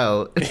Bakugo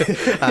out,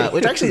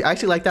 which I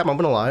actually like that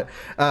moment a lot.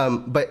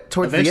 But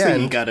towards Eventually the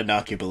end, you gotta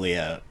knock your bully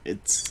out.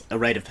 It's a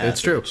rite of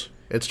passage.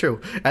 It's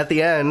true. At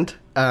the end,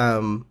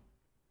 Bakugo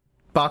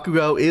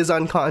is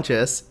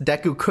unconscious.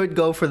 Deku could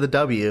go for the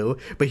W,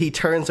 but he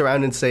turns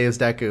around and saves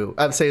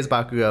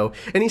Bakugo,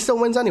 and he still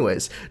wins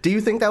anyways. Do you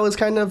think that was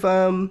kind of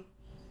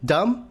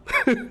dumb?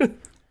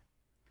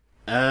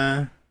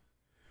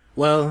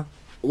 Well,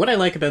 what I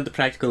like about the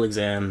practical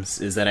exams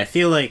is that I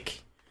feel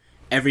like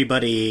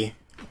everybody,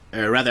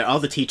 or rather all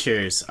the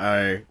teachers,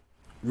 are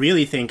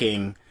really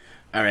thinking,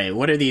 all right,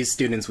 what are these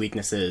students'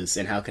 weaknesses,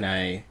 and how can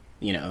I,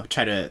 you know,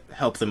 try to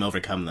help them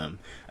overcome them?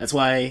 That's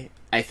why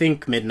I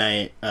think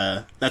Midnight,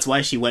 that's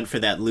why she went for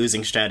that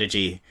losing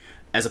strategy,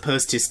 as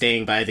opposed to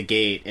staying by the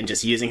gate and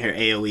just using her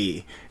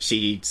AoE.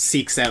 She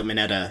seeks out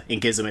Mineta and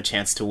gives him a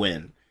chance to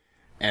win.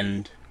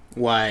 And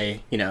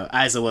why, you know,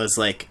 Aizawa's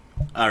like,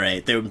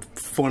 alright, they're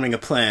forming a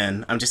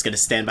plan, I'm just gonna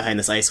stand behind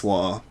this ice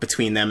wall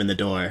between them and the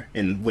door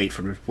and wait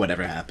for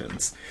whatever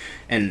happens.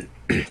 And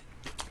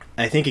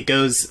I think it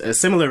goes a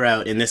similar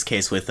route in this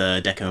case with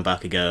Deku and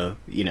Bakugo.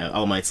 You know,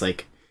 All Might's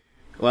like,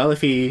 well,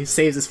 if he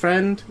saves his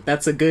friend,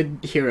 that's a good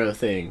hero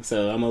thing,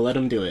 so I'm gonna let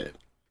him do it.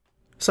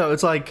 So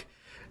it's like,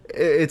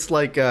 you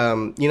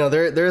know,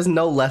 there is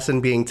no lesson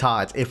being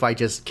taught if I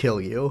just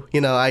kill you. You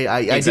know,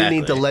 I do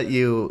need to let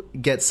you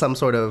get some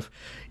sort of,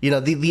 you know,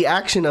 the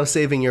action of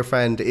saving your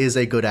friend is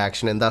a good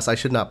action, and thus I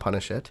should not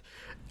punish it.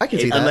 I can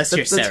see that. Unless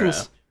you're Sarah.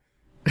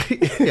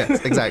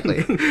 Yes, exactly.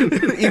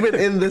 even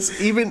in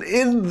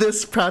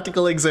this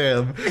practical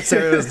exam,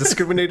 Sarah is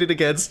discriminated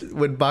against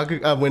when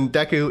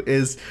Deku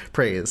is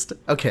praised.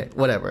 Okay,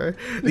 whatever.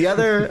 The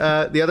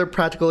other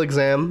practical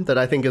exam that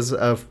I think is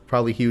of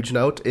probably huge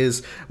note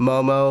is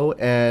Momo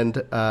and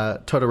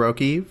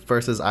Todoroki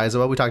versus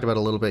Aizawa. We talked about it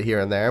a little bit here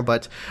and there,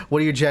 but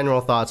what are your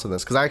general thoughts on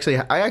this? Because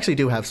I actually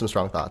do have some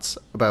strong thoughts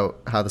about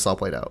how this all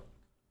played out.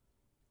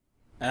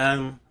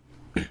 I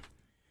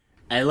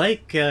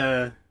like.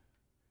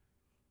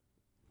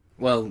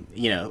 Well,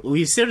 you know,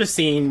 we've sort of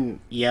seen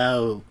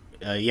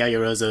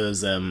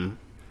Yaoyorozo's,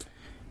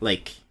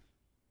 like,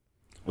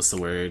 what's the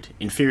word?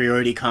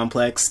 Inferiority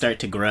complex start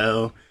to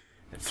grow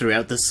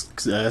throughout this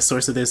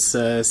source of this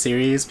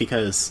series,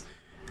 because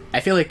I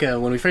feel like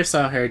when we first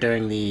saw her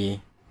during the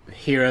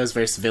heroes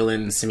versus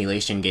villains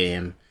simulation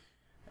game,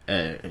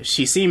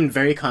 she seemed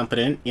very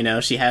competent. You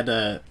know, she had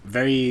a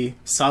very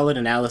solid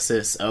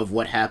analysis of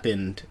what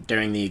happened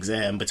during the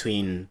exam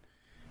between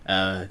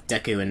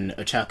Deku and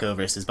Ochako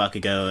versus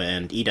Bakugo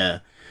and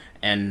Ida.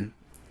 And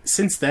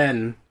since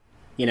then,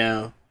 you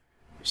know,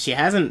 she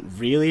hasn't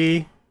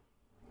really...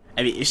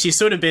 I mean, she's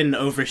sort of been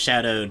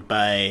overshadowed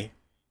by,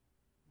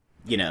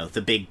 you know,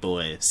 the big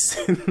boys.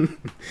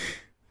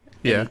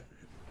 Yeah.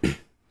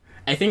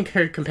 I think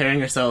her comparing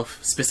herself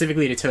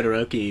specifically to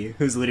Todoroki,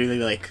 who's literally,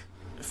 like,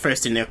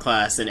 first in their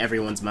class in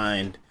everyone's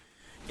mind,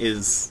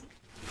 is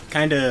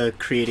kind of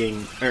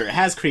creating, or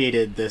has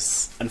created,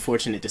 this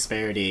unfortunate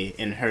disparity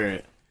in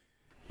her,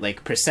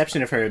 like,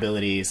 perception of her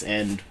abilities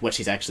and what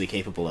she's actually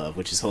capable of,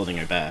 which is holding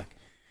her back.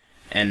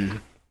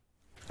 And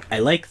I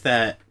like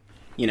that,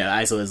 you know,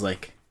 Aizawa is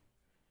like...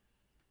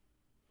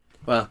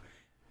 Well,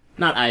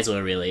 not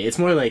Aizawa, really. It's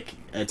more like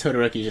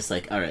Todoroki just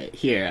like, alright,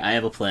 here, I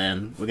have a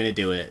plan, we're gonna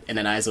do it. And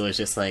then Aizawa is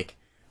just like,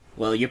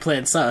 well, your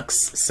plan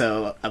sucks,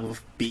 so I will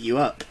beat you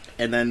up.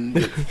 And then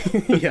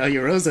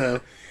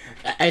Yaoyorozo...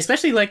 I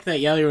especially like that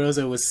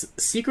Yaoyorozo was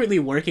secretly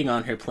working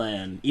on her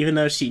plan, even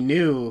though she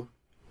knew...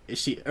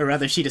 she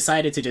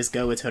decided to just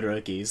go with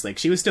Todoroki's. Like,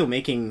 she was still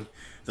making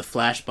the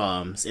flash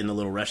bombs in the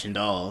little Russian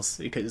dolls,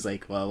 because,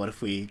 like, well, what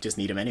if we just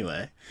need them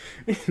anyway?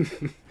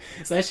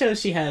 So that shows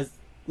she has,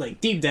 like,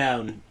 deep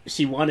down,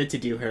 she wanted to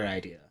do her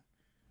idea.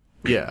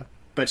 Yeah.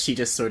 But she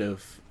just sort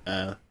of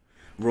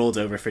rolled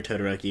over for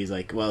Todoroki. He's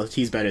like, well,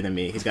 he's better than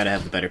me. He's got to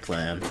have the better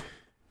plan.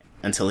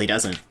 Until he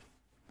doesn't.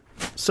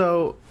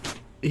 So,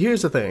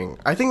 here's the thing.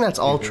 I think that's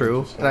all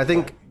true, and I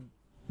think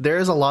there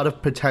is a lot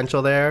of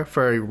potential there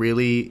for a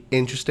really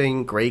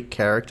interesting, great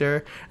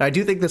character. And I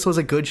do think this was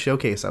a good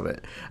showcase of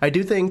it. I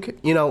do think,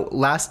 you know,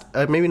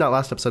 maybe not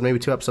last episode, maybe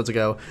 2 episodes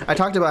ago, I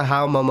talked about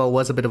how Momo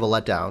was a bit of a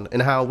letdown,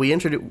 and how we're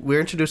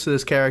introduced to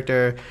this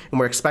character, and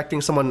we're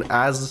expecting someone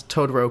as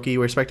Todoroki,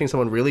 we're expecting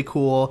someone really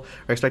cool,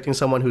 we're expecting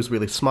someone who's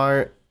really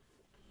smart,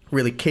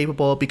 really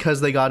capable, because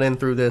they got in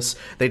through this.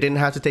 They didn't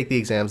have to take the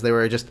exams. They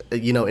were just,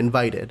 you know,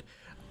 invited.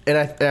 And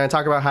I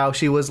talk about how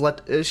she was a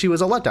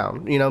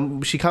letdown. You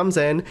know, she comes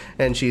in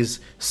and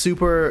she's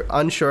super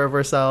unsure of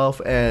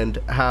herself, and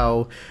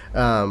how,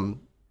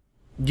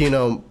 you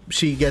know,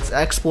 she gets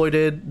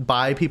exploited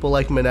by people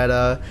like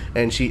Mineta,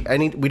 and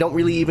we don't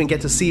really even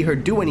get to see her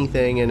do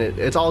anything, and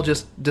it's all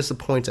just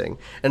disappointing.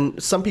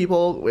 And some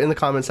people in the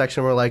comment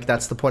section were like,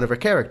 that's the point of her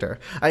character.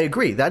 I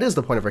agree, that is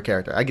the point of her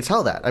character. I could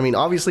tell that. I mean,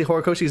 obviously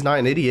Horikoshi's not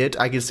an idiot.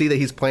 I can see that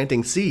he's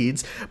planting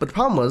seeds, but the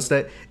problem was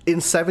that in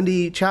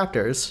 70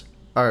 chapters...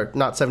 or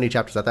not 70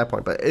 chapters at that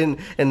point, but in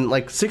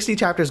like 60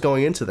 chapters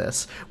going into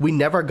this, we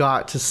never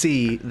got to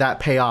see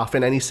that pay off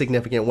in any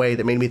significant way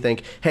that made me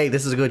think, hey,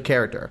 this is a good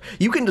character.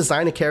 You can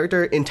design a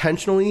character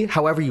intentionally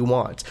however you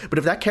want, but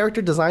if that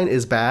character design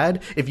is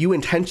bad, if you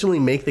intentionally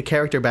make the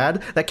character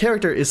bad, that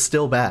character is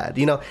still bad.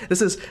 You know,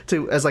 this is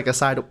as like a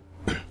side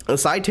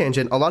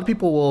tangent. A lot of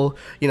people will,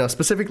 you know,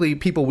 specifically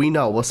people we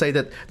know, will say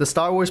that the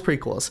Star Wars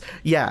prequels,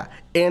 yeah,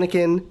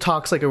 Anakin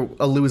talks like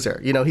a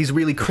loser. You know, he's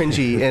really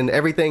cringy, and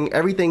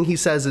everything he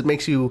says, it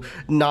makes you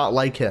not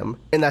like him,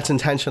 and that's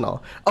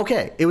intentional.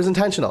 Okay, it was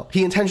intentional.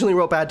 He intentionally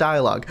wrote bad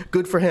dialogue.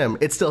 Good for him.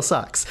 It still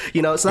sucks.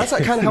 You know, so that's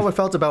like kind of how I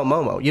felt about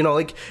Momo. You know,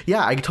 like,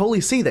 yeah, I totally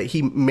see that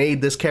he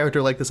made this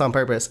character like this on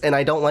purpose, and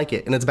I don't like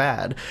it, and it's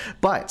bad.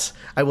 But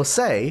I will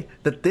say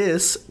that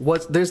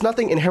there's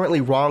nothing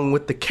inherently wrong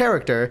with the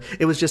character.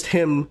 It was just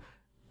him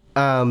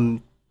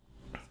holding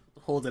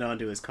on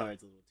to his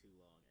cards a little too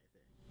long,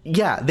 I think.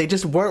 Yeah, they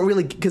just weren't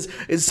really, because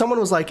someone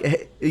was like,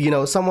 hey, you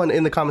know, someone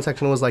in the comment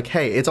section was like,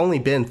 hey, it's only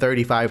been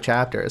 35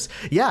 chapters.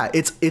 Yeah,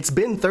 it's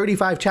been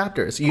 35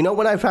 chapters. You know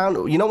when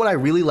I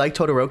really liked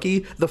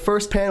Todoroki? The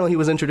first panel he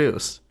was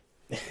introduced.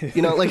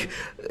 You know, like,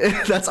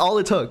 that's all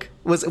it took,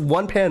 was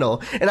one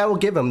panel. And I will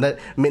give him that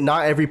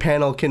not every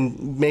panel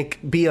can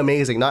be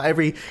amazing. Not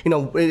every, you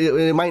know,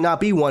 it might not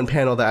be one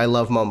panel that I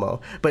love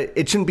Momo, but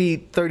it shouldn't be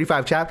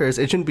 35 chapters.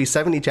 It shouldn't be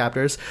 70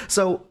 chapters.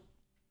 So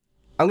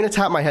I'm going to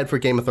tap my head for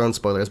Game of Thrones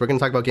spoilers. We're going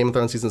to talk about Game of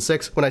Thrones Season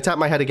 6. When I tap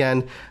my head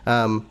again,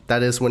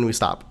 that is when we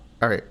stop.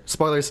 All right,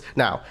 spoilers.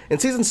 Now, in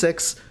Season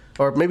 6,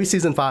 or maybe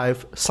Season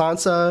 5,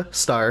 Sansa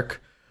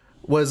Stark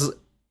was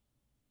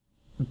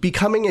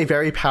becoming a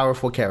very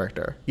powerful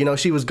character. You know,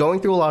 she was going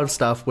through a lot of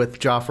stuff with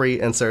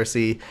Joffrey and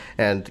Cersei,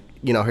 and,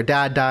 you know, her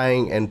dad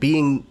dying and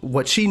being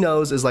what she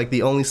knows is like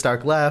the only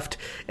Stark left,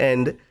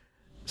 and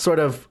sort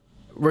of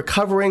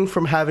recovering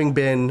from having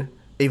been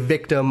a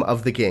victim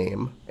of the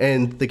game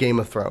and the Game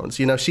of Thrones.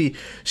 You know, she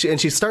and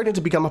she's starting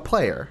to become a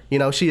player. You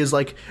know, she is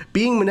like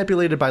being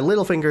manipulated by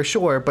Littlefinger,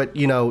 sure, but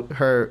you know,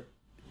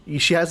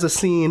 she has a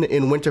scene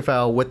in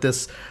Winterfell with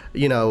this,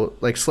 you know,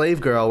 like slave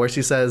girl where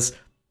she says,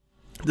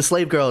 the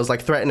slave girl is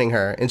like threatening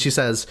her, and she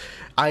says,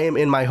 "I am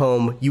in my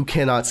home. You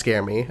cannot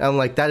scare me." And I'm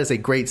like, that is a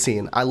great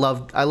scene. I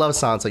love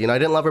Sansa. You know, I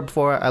didn't love her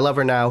before. I love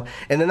her now.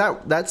 And then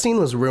that scene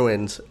was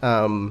ruined.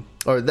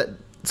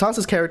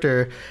 Sansa's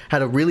character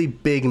had a really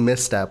big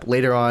misstep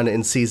later on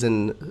in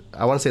season,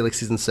 I want to say like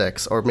season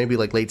 6 or maybe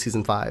like late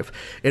season 5,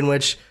 in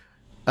which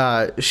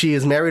she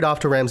is married off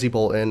to Ramsay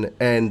Bolton,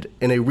 and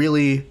in a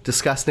really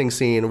disgusting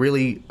scene,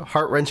 really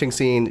heart-wrenching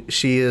scene,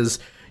 she is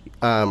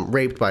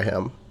raped by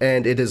him,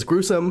 and it is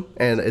gruesome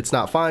and it's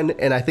not fun,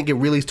 and I think it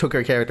really took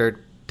her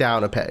character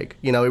down a peg.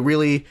 You know, it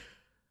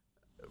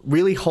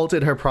really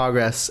halted her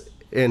progress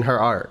in her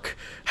arc.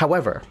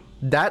 However,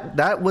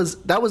 that was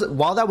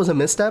while that was a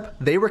misstep,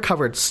 they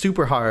recovered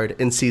super hard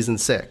in season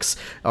 6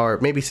 or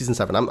maybe season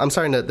 7. I'm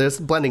starting to, there's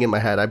blending in my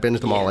head. I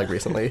binged them all like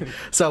recently.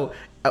 So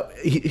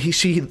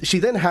she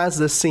then has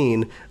this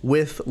scene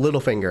with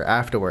Littlefinger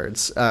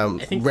afterwards. I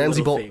think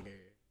Ramsay Bolton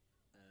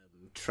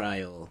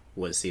trial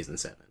was season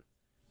 7.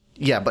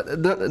 Yeah, but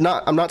I'm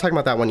not talking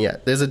about that one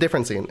yet. There's a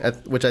different scene,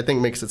 which I think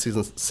makes it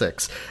season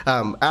 6.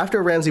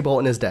 After Ramsay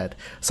Bolton is dead,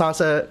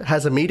 Sansa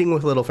has a meeting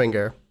with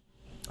Littlefinger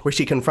where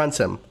she confronts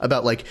him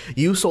about, like,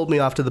 you sold me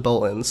off to the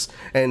Boltons.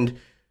 And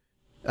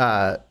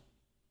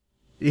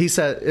he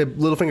said,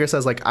 Littlefinger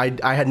says, like,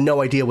 I had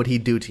no idea what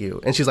he'd do to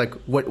you. And she's like,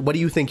 what do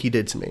you think he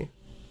did to me?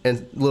 And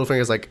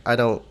Littlefinger's like, I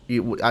don't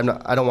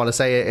want to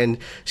say it. And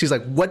she's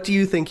like, what do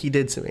you think he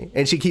did to me?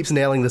 And she keeps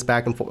nailing this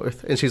back and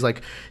forth. And she's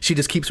like, she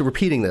just keeps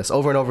repeating this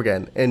over and over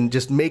again and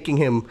just making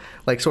him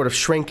like sort of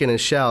shrink in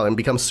his shell and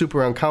become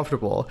super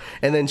uncomfortable.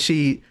 And then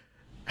she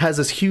has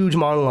this huge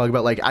monologue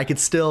about like, I could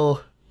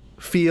still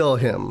feel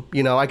him,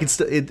 you know, I could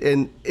still,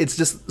 and it's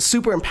just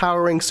super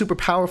empowering, super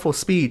powerful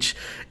speech.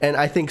 And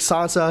I think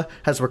Sansa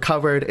has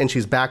recovered and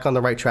she's back on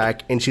the right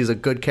track and she's a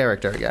good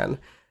character again.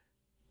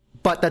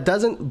 But that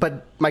doesn't,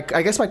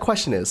 I guess my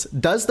question is,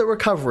 does the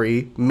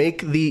recovery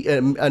make the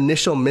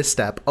initial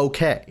misstep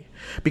okay?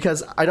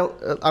 Because I'm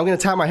going to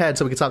tap my head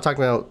so we can stop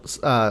talking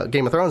about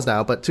Game of Thrones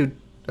now, but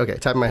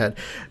tapping my head.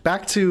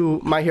 Back to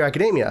My Hero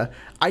Academia,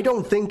 I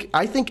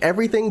think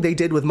everything they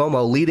did with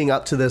Momo leading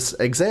up to this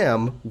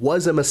exam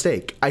was a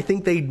mistake. I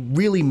think they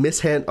really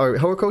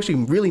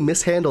Horikoshi really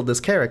mishandled this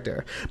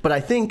character. But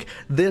I think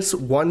this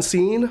one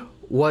scene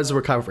was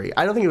recovery.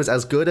 I don't think it was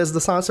as good as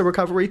the Sansa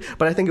recovery,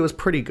 but I think it was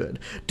pretty good.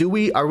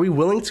 Are we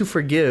willing to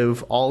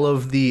forgive all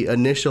of the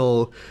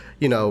initial,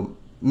 you know,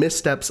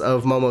 missteps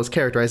of Momo's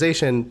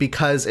characterization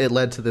because it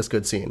led to this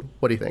good scene?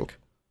 What do you think?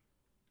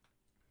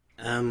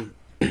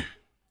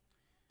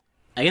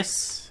 I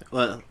guess,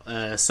 well,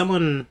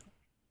 someone,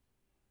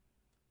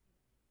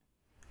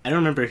 I don't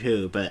remember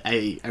who, but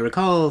I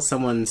recall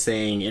someone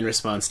saying in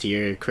response to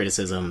your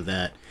criticism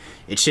that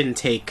it shouldn't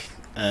take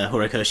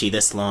Horikoshi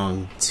this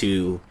long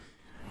to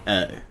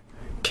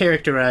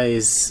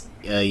characterize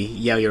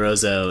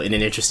Yaoyorozu in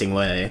an interesting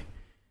way.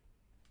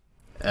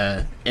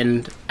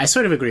 And I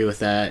sort of agree with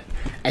that.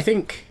 I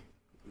think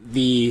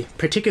the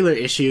particular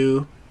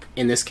issue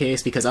in this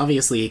case, because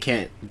obviously he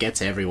can't get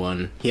to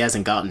everyone, he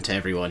hasn't gotten to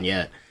everyone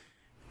yet,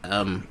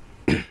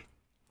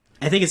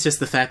 I think it's just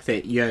the fact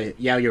that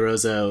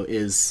Yaoyorozu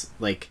is,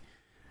 like,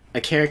 a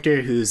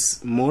character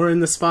who's more in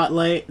the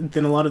spotlight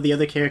than a lot of the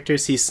other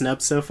characters he's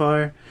snubbed so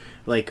far.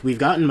 Like, we've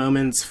gotten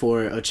moments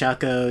for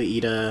Ochako,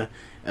 Ida,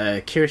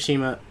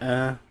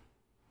 Kirishima,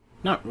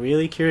 not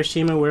really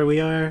Kirishima where we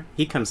are,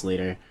 he comes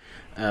later.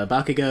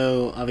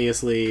 Bakugo,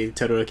 obviously,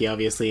 Todoroki,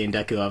 obviously, and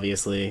Deku,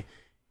 obviously.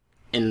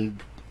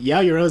 And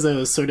Yaoyorozu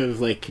is sort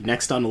of, like,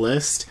 next on the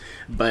list,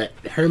 but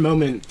her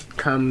moment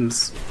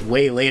comes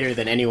way later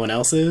than anyone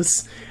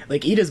else's.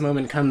 Like, Ida's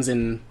moment comes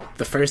in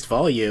the first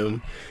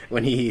volume,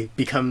 when he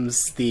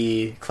becomes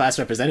the class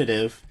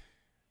representative.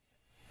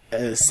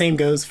 Same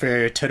goes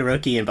for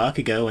Todoroki and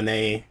Bakugo when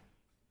they...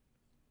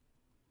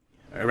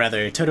 Or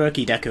rather,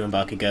 Todoroki, Deku, and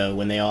Bakugo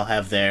when they all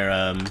have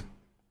their,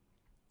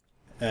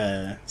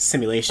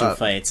 simulation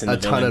fights in the a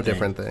ton of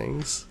different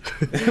things.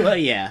 Well,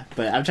 yeah,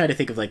 but I'm trying to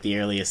think of, like, the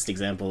earliest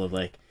example of,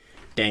 like,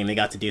 dang, they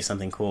got to do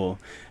something cool.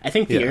 I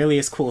think the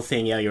earliest cool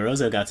thing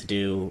Yaoyorozu got to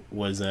do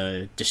was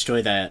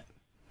destroy that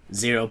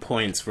 0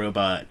 points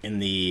robot in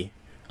the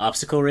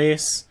obstacle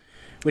race,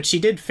 which she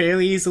did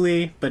fairly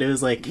easily, but it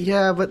was like...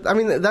 Yeah, but, I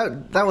mean,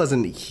 that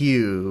wasn't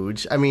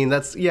huge. I mean,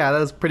 that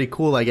was pretty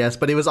cool, I guess,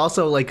 but it was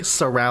also, like,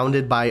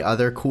 surrounded by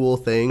other cool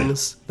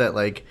things that,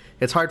 like...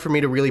 It's hard for me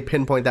to really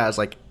pinpoint that as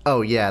like,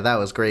 oh yeah, that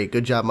was great,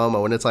 good job,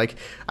 Momo. And it's like,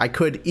 I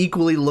could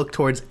equally look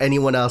towards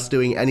anyone else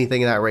doing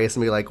anything in that race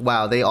and be like,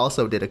 wow, they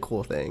also did a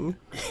cool thing.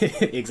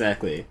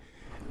 Exactly.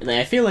 And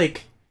I feel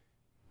like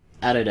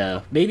I don't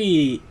know.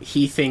 Maybe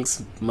he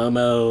thinks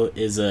Momo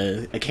is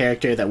a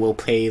character that we'll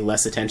pay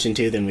less attention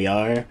to than we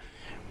are,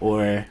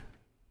 or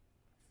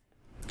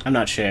I'm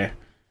not sure.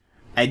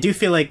 I do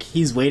feel like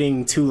he's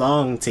waiting too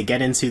long to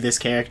get into this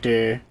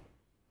character,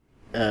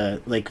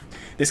 like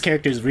this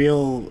character's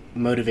real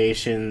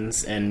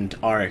motivations and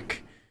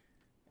arc.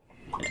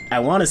 I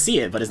want to see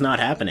it, but it's not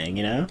happening,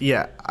 you know?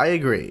 Yeah, I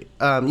agree.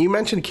 You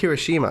mentioned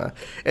Kirishima,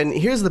 and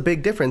here's the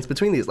big difference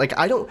between these. Like,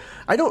 I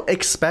don't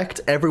expect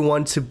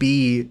everyone to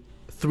be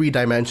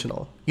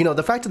three-dimensional. You know,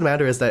 the fact of the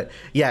matter is that,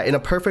 yeah, in a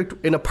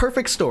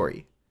perfect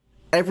story,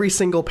 every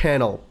single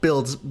panel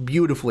builds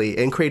beautifully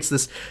and creates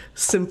this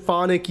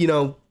symphonic, you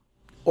know,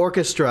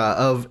 orchestra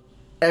of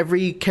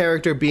every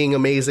character being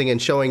amazing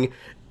and showing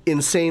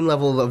insane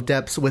level of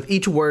depths with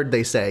each word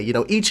they say. You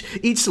know, each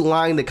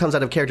line that comes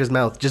out of character's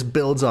mouth just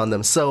builds on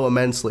them so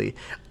immensely.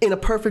 In a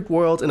perfect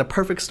world, in a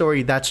perfect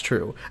story, that's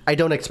true. I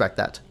don't expect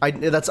that.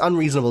 That's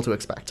unreasonable to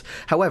expect.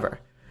 However,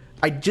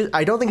 I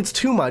don't think it's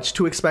too much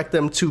to expect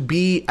them to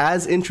be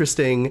as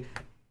interesting.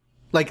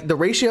 Like, the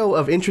ratio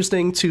of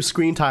interesting to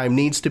screen time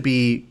needs to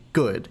be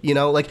good, you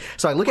know? Like,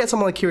 so I look at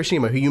someone like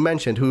Kirishima, who you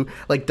mentioned, who,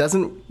 like,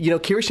 doesn't, you know,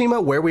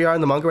 Kirishima, where we are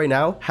in the manga right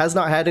now, has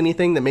not had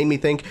anything that made me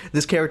think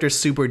this character's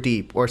super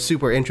deep or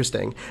super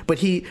interesting. But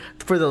he,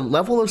 for the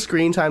level of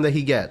screen time that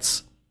he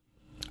gets,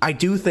 I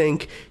do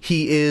think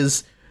he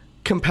is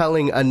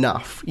compelling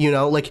enough, you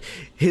know? Like,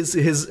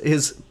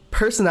 his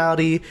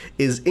personality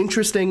is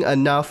interesting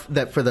enough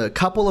that for the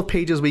couple of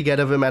pages we get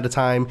of him at a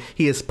time,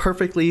 he is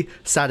perfectly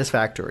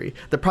satisfactory.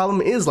 The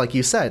problem is, like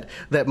you said,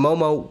 that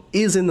Momo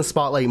is in the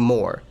spotlight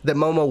more. That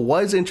Momo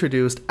was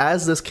introduced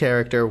as this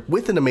character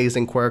with an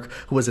amazing quirk,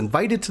 who was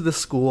invited to the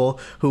school,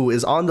 who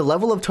is on the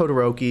level of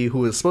Todoroki,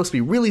 who is supposed to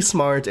be really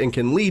smart and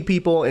can lead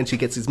people, and she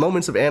gets these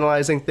moments of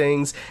analyzing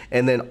things,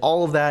 and then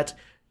all of that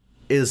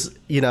is,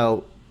 you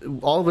know,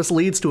 all of this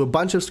leads to a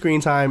bunch of screen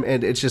time,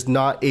 and it's just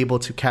not able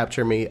to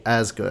capture me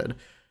as good.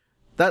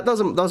 Those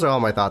are all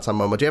my thoughts on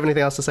Momo. Do you have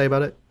anything else to say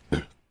about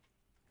it?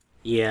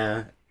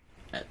 Yeah,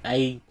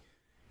 I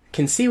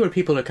can see where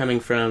people are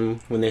coming from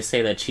when they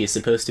say that she's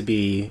supposed to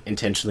be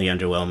intentionally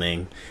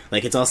underwhelming.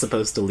 Like, it's all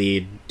supposed to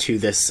lead to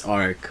this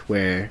arc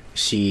where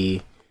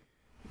she,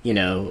 you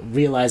know,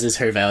 realizes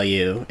her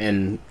value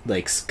and,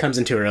 like, comes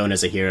into her own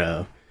as a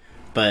hero.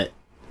 But,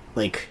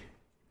 like,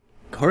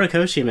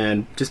 Horikoshi,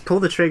 man, just pull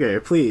the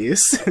trigger,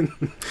 please.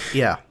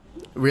 Yeah,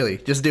 really,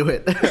 just do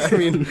it. I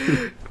mean,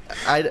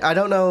 I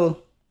don't know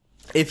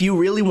if you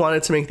really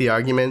wanted to make the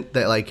argument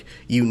that, like,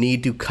 you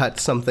need to cut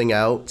something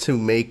out to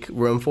make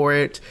room for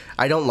it.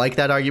 I don't like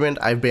that argument.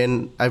 I've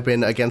been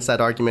against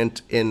that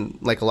argument in,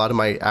 like, a lot of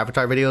my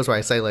Avatar videos where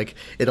I say, like,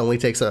 it only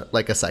takes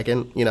a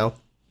second, you know.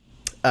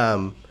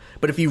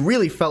 But if you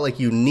really felt like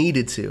you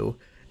needed to,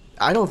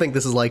 I don't think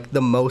this is, like,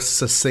 the most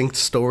succinct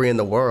story in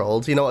the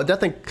world. You know,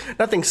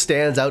 nothing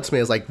stands out to me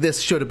as, like,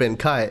 this should have been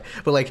cut.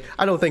 But, like,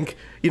 I don't think,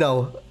 you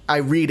know, I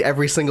read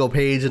every single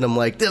page and I'm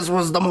like, this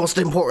was the most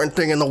important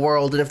thing in the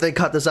world, and if they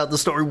cut this out, the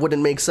story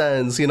wouldn't make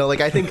sense. You know, like,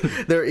 I think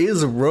there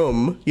is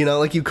room, you know,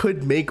 like, you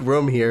could make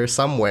room here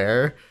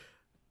somewhere.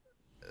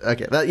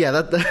 Okay,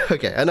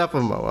 okay, enough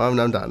of Mo. I'm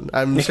done.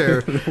 I'm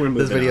sure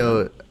this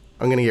video,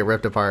 I'm going to get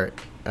ripped apart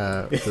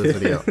for this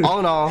video. All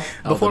in all,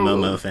 before all the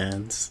Momo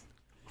fans.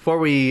 Before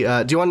we,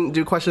 do you want to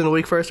do question of the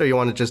week first, or you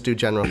want to just do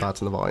general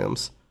thoughts on the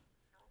volumes?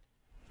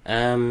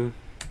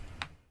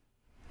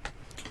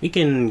 We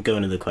can go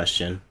into the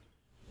question.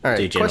 All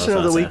right, question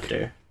of the week.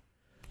 After.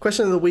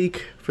 Question of the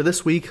week for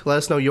this week. Let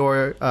us know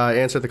your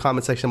answer in the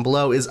comment section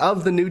below. Is,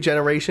 of the new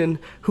generation,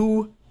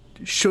 who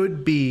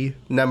should be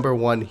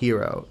 #1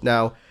 hero?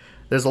 Now,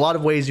 there's a lot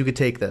of ways you could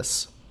take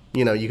this.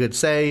 You know, you could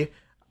say,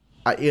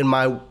 in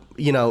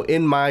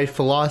my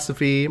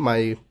philosophy,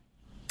 my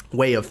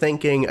way of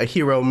thinking, a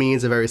hero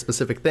means a very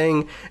specific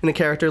thing, and a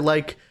character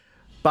like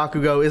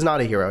Bakugo is not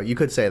a hero. You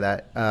could say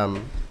that.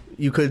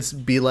 You could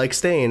be like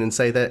Stain and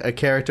say that a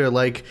character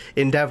like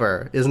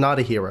Endeavor is not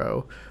a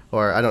hero,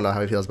 or I don't know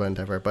how he feels about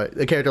Endeavor, but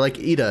a character like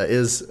Ida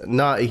is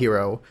not a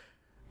hero.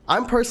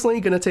 I'm personally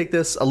going to take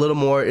this a little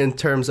more in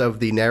terms of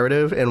the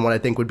narrative and what I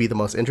think would be the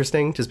most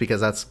interesting, just because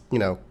that's, you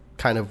know,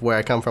 kind of where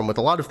I come from with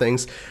a lot of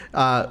things.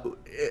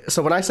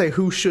 So when I say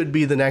who should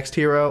be the next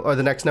hero or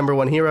the next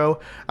 #1 hero,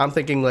 I'm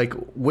thinking, like,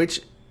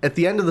 which, at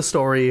the end of the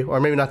story, or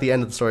maybe not the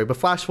end of the story, but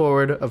flash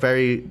forward a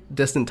very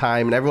distant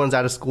time and everyone's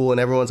out of school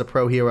and everyone's a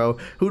pro hero,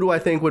 who do I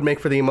think would make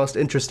for the most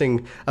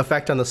interesting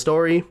effect on the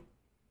story?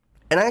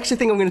 And I actually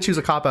think I'm going to choose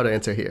a cop-out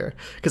answer here,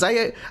 because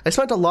I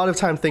spent a lot of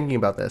time thinking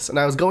about this, and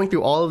I was going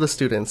through all of the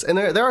students, and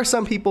there are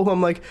some people who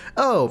I'm like,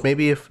 oh,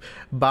 maybe if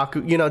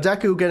Baku, you know,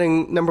 Deku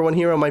getting #1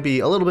 hero might be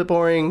a little bit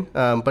boring,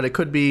 but it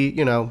could be,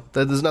 you know,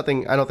 there's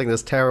nothing, I don't think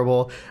that's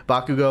terrible.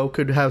 Bakugo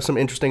could have some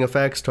interesting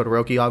effects.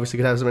 Todoroki obviously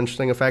could have some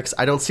interesting effects.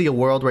 I don't see a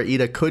world where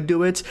Ida could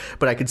do it,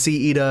 but I could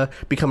see Ida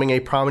becoming a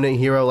prominent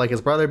hero like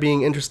his brother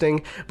being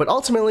interesting. But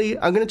ultimately,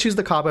 I'm going to choose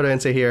the cop-out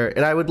answer here,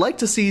 and I would like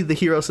to see the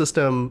hero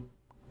system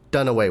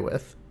done away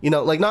with. You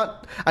know, like,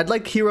 not, I'd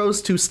like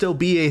heroes to still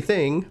be a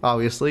thing,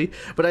 obviously,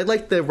 but I'd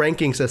like the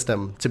ranking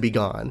system to be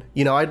gone.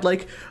 You know, I'd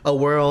like a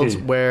world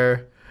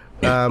where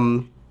you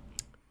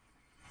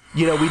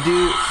know, we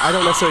do. I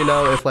don't necessarily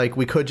know if like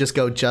we could just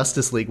go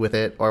Justice League with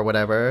it or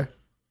whatever.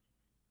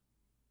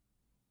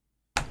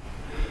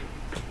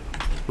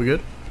 We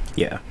good?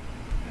 Yeah.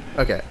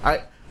 Okay.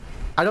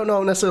 I don't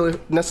know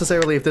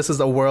necessarily if this is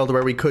a world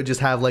where we could just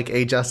have like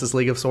a Justice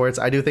League of sorts.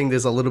 I do think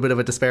there's a little bit of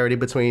a disparity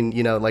between,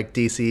 you know, like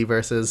DC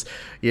versus,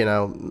 you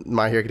know,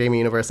 My Hero Academia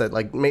universe that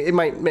like it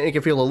might make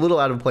it feel a little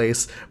out of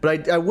place.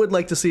 But I would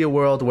like to see a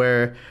world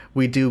where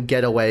we do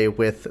get away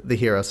with the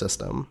hero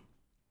system.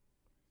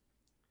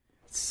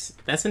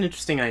 That's an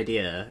interesting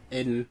idea.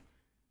 And,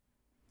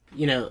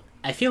 you know,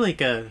 I feel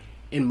like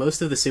in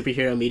most of the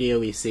superhero media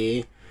we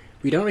see,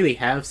 we don't really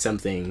have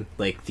something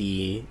like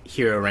the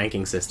hero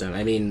ranking system.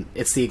 I mean,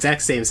 it's the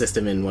exact same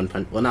system in One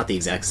Punch... Well, not the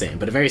exact same,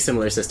 but a very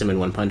similar system in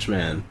One Punch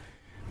Man.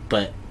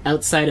 But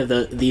outside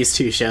of these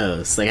two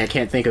shows, like, I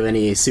can't think of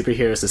any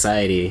superhero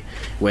society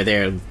where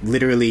they're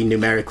literally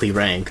numerically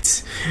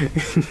ranked.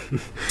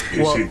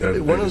 Well, they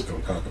just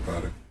don't talk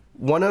about it.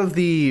 One of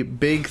the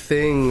big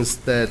things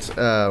that,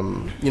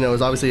 you know,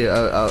 is obviously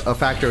a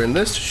factor in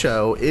this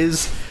show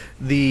is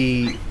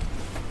the...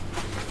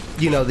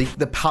 you know,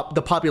 the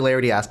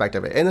popularity aspect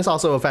of it. And it's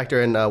also a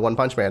factor in One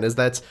Punch Man, is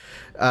that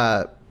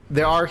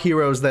there are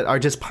heroes that are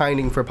just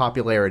pining for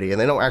popularity and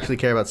they don't actually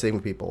care about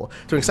saving people.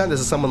 To an extent, this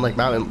is someone like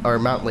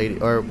Mountain Lady,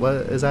 or what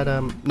is that?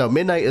 No,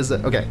 Midnight is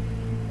okay.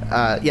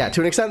 Yeah,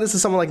 to an extent, this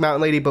is someone like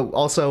Mountain Lady, but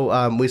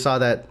also we saw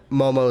that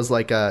Momo's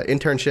like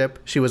internship.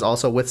 She was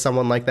also with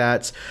someone like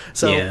that.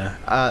 So,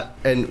 yeah.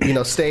 And you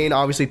know, Stain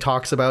obviously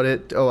talks about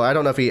it. Oh, I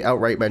don't know if he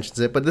outright mentions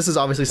it, but this is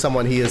obviously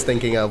someone he is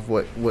thinking of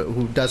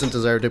who doesn't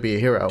deserve to be a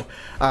hero.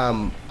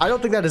 I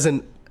don't think that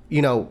isn't.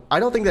 You know, I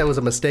don't think that was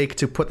a mistake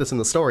to put this in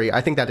the story. I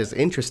think that is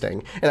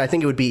interesting. And I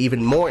think it would be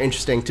even more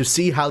interesting to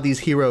see how these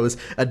heroes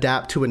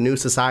adapt to a new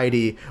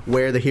society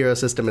where the hero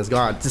system is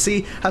gone. To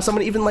see how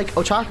someone even like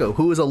Ochako,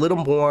 who is a little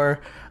more,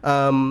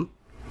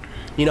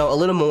 you know, a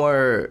little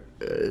more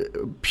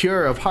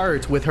pure of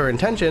heart with her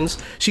intentions,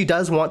 she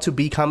does want to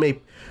become a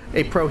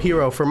pro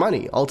hero for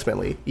money.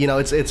 Ultimately, you know,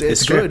 it's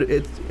good.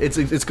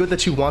 It's good that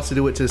she wants to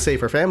do it to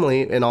save her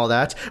family and all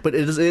that. But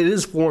it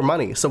is for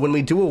money. So when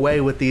we do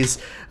away with these,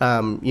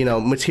 you know,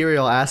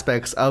 material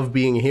aspects of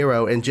being a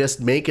hero and just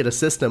make it a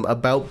system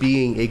about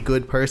being a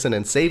good person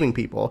and saving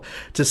people,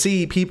 to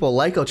see people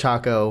like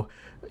Ochako,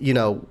 you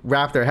know,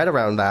 wrap their head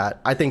around that,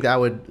 I think that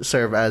would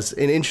serve as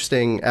an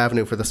interesting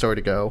avenue for the story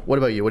to go. What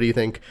about you? What do you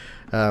think?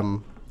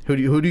 Who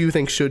do you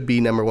think should be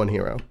number one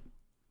hero?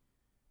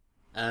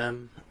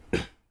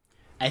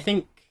 I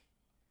think...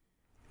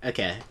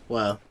 Okay,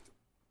 well,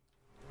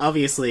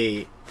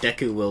 obviously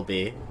Deku will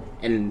be,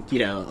 and, you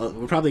know,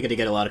 we're probably going to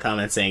get a lot of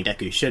comments saying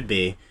Deku should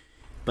be,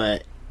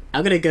 but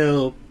I'm going to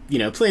go, you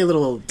know, play a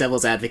little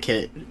devil's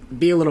advocate,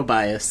 be a little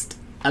biased.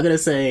 I'm going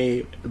to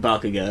say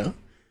Bakugo,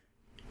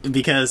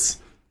 because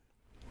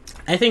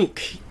I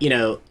think, you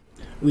know,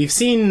 we've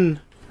seen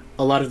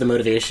a lot of the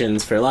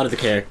motivations for a lot of the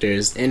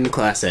characters in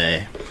Class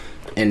A,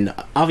 and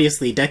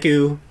obviously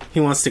Deku, he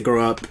wants to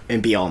grow up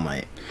and be All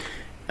Might.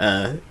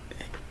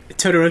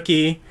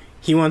 Todoroki,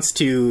 he wants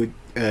to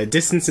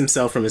distance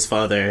himself from his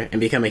father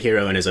and become a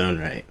hero in his own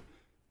right.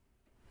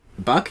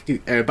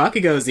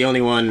 Bakugo is the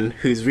only one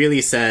who's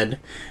really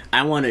said,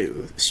 I want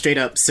to straight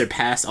up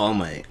surpass All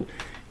Might,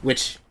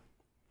 which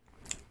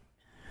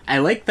I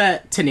like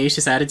that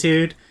tenacious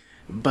attitude,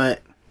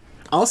 but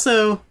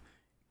also,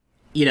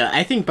 you know,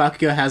 I think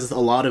Bakugo has a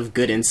lot of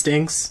good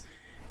instincts.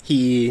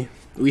 We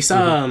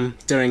saw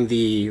during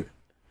the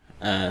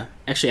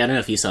actually, I don't know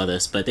if you saw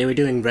this, but they were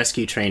doing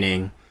rescue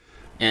training,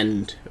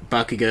 and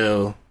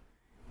Bakugo,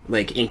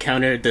 like,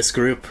 encountered this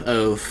group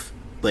of,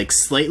 like,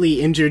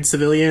 slightly injured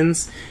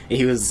civilians, and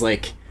he was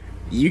like,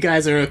 you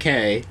guys are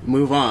okay,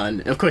 move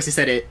on. Of course, he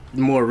said it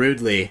more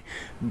rudely,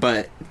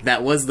 but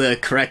that was the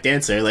correct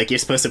answer. Like, you're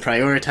supposed to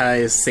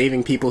prioritize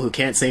saving people who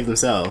can't save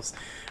themselves.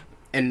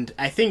 And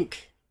I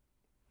think,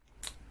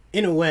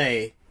 in a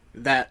way,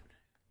 that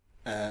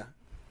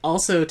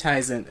also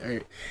ties in,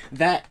 or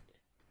that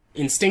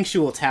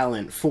instinctual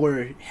talent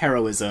for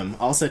heroism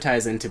also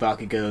ties into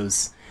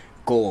Bakugo's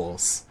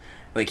goals.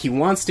 Like, he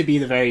wants to be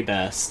the very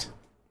best,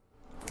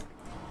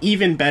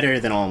 even better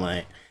than All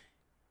Might.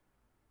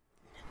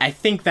 I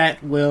think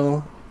that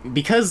will,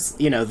 because,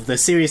 you know, the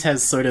series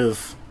has sort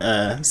of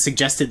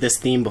suggested this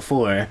theme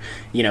before,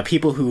 you know,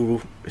 people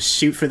who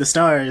shoot for the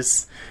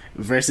stars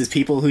versus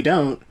people who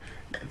don't,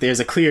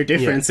 there's a clear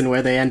difference in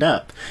where they end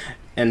up.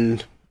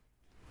 And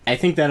I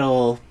think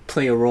that'll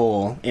play a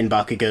role in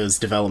Bakugo's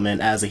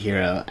development as a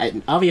hero.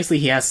 Obviously,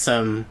 he has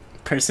some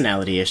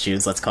personality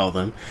issues, let's call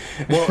them.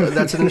 Well,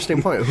 that's an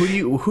interesting point.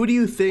 Who do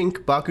you think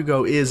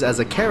Bakugo is as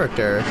a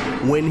character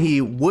when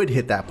he would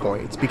hit that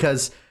point?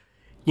 Because,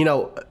 you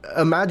know,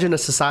 imagine a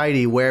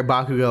society where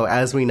Bakugo,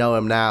 as we know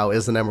him now,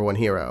 is the number one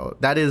hero.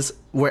 That is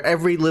where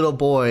every little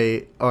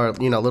boy or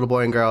little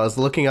boy and girl is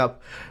looking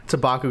up to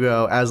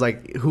Bakugo as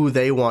like who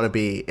they want to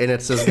be, and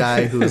it's this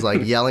guy who's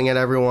like yelling at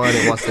everyone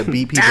and wants to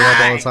beat people up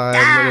all the time,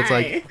 and it's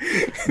like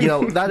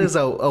that is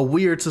a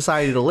weird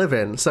society to live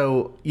in.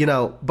 So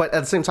but at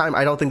the same time,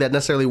 I don't think that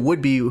necessarily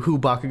would be who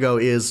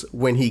Bakugo is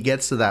when he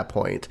gets to that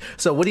point.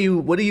 So what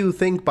do you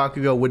think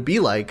Bakugo would be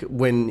like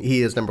when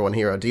he is number one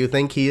hero? Do you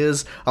think he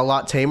is a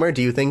lot tamer?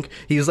 Do you think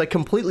he's like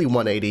completely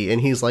 180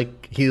 and he's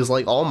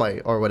like All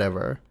Might or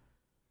whatever?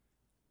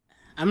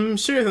 I'm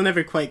sure he'll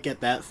never quite get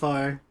that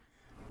far,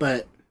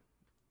 but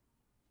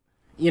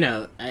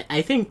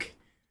I think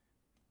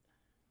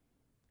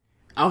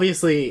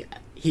obviously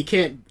he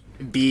can't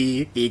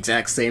be the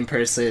exact same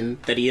person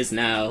that he is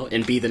now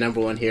and be the number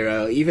one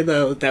hero, even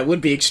though that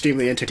would be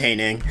extremely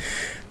entertaining.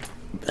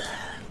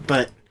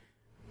 But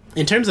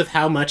in terms of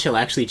how much he'll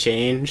actually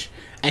change,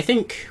 I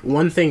think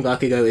one thing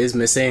Bakugo is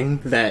missing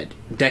that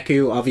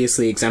Deku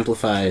obviously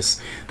exemplifies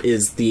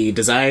is the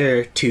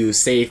desire to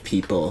save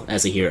people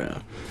as a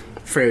hero.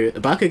 For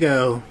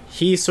Bakugo,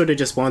 he sort of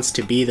just wants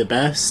to be the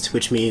best,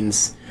 which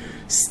means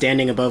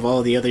standing above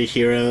all the other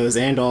heroes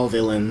and all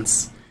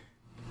villains,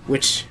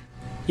 which,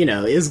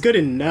 is good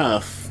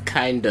enough,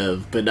 kind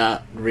of, but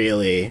not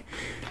really.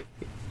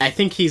 I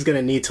think he's going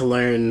to need to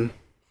learn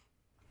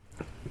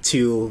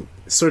to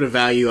sort of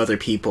value other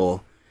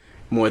people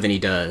more than he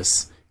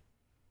does.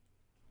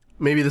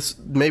 Maybe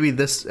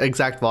this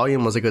exact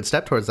volume was a good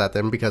step towards that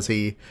then, because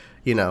he,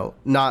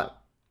 not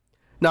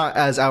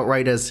as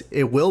outright as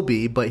it will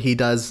be, but he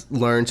does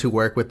learn to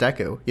work with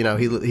Deku.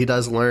 He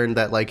does learn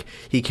that like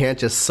he can't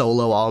just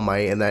solo All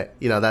Might, and that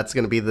that's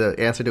going to be the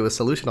answer to his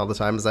solution all the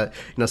time. Is that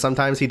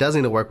sometimes he does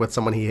need to work with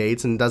someone he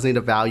hates and does need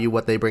to value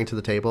what they bring to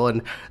the table,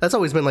 and that's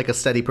always been like a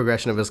steady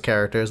progression of his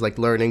characters, like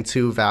learning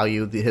to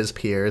value his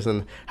peers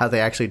and how they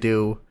actually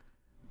do,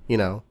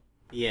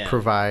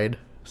 provide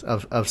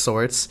of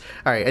sorts.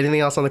 All right,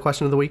 anything else on the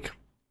question of the week?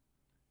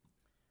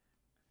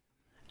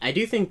 I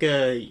do think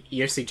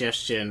your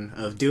suggestion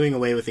of doing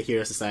away with the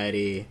hero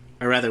society,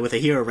 or rather with a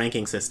hero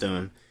ranking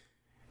system,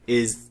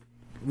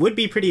 would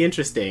be pretty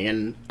interesting.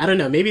 And I don't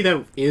know, maybe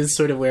that is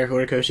sort of where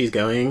Horikoshi's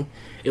going.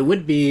 It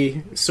would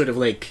be sort of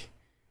like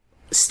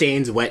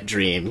Stain's wet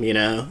dream,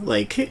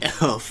 Like,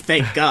 oh,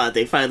 thank God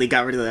they finally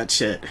got rid of that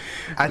shit.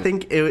 I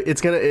think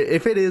it's gonna,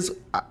 if it is,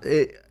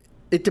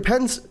 it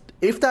depends.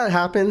 If that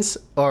happens,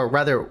 or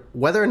rather,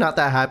 whether or not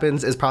that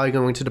happens is probably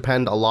going to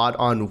depend a lot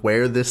on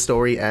where this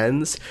story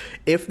ends.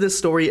 If this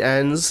story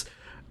ends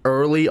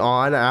early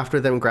on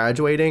after them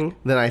graduating,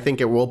 then I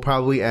think it will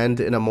probably end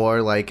in a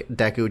more like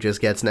Deku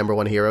just gets number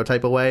one hero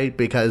type of way,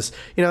 because,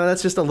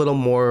 that's just a little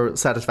more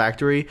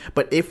satisfactory.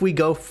 But if we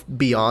go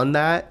beyond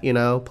that,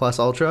 plus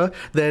ultra,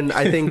 then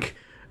I think...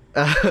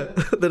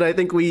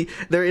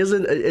 there is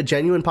a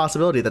genuine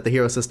possibility that the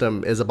hero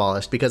system is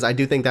abolished, because I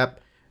do think that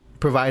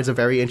provides a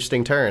very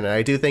interesting turn, and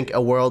I do think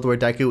a world where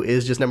Deku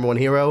is just number one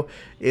hero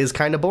is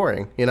kind of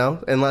boring,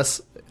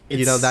 unless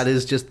that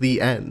is just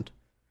the end.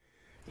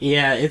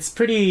 Yeah, it's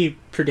pretty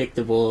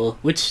predictable.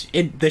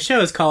 The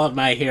show is called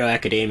My Hero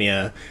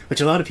Academia,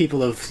 which a lot of people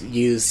have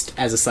used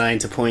as a sign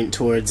to point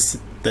towards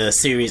the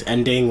series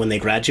ending when they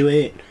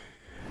graduate.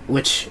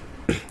 Which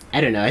I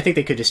don't know. I think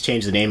they could just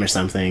change the name or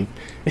something.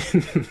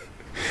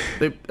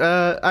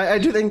 I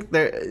do think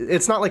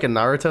it's not like a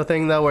Naruto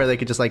thing though, where they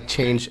could just like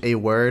change a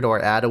word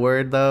or add a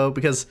word though,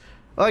 because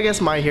I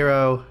guess My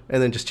Hero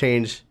and then just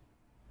change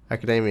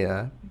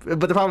Academia.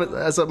 But the problem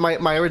is, so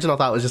my original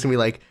thought was just gonna be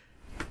like,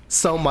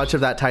 so much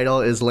of that title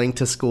is linked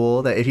to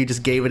school that if you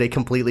just gave it a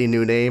completely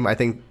new name, I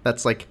think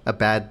that's like a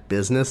bad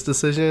business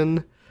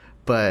decision.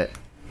 But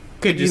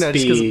could just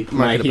be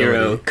My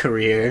Hero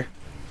Career.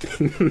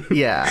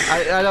 Yeah,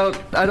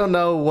 I don't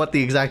know what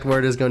the exact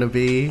word is going to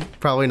be.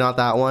 Probably not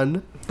that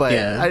one, but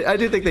yeah. I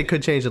do think they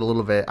could change it a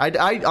little bit.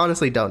 I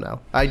honestly don't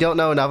know. I don't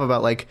know enough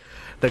about like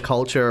the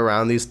culture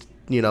around these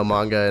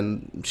manga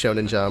and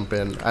Shonen Jump,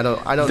 and I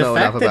don't know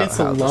enough about how this happens. The fact that it's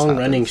a long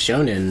running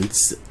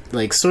shonen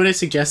like sort of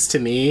suggests to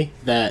me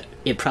that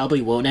it probably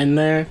won't end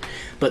there.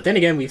 But then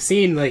again, we've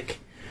seen like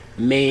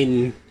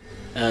main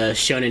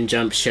Shonen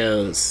Jump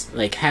shows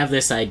like have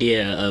this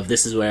idea of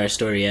this is where our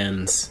story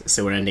ends,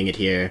 so we're ending it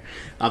here.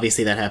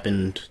 Obviously that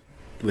happened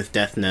with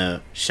Death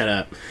Note. Shut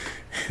up.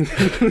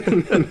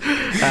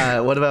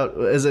 What about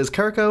is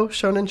Kuroko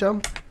Shonen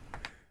Jump?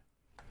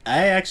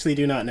 I actually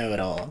do not know at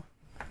all.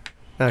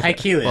 Okay.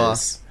 Haikyuu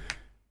is.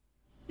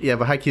 Yeah,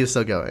 but Haikyuu is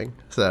still going.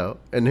 So,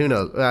 and who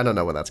knows? I don't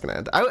know when that's gonna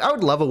end. I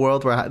would love a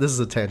world where this is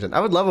a tangent. I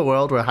would love a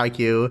world where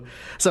Haikyuu.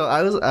 So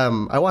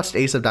I watched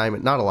Ace of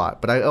Diamond, not a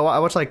lot, but I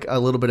watched like a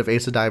little bit of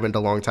Ace of Diamond a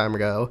long time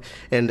ago.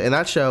 And in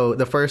that show,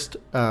 the first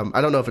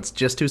I don't know if it's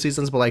just 2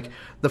 seasons, but like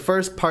the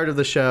first part of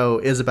the show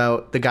is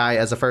about the guy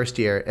as a first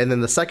year, and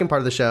then the second part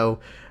of the show,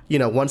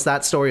 once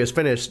that story is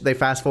finished, they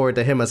fast forward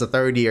to him as a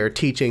third year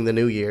teaching the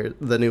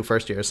new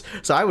first years.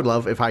 So I would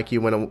love if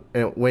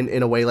Haikyuu went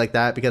in a way like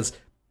that, because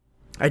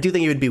I do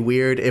think it would be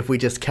weird if we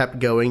just kept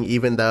going,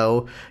 even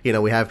though,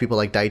 we have people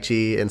like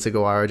Daichi and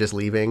Sugawara just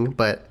leaving.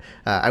 But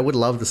I would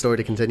love the story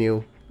to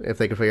continue if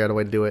they could figure out a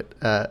way to do it.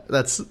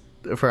 That's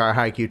for our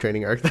Haikyuu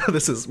training arc.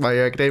 This is My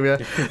Hero Academia.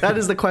 That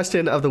is the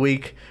question of the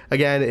week.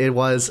 Again, it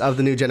was of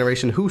the new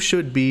generation, who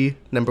should be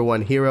number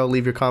one hero?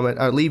 Leave your comment,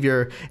 leave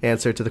your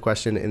answer to the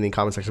question in the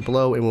comment section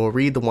below, and we'll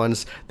read the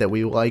ones that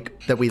we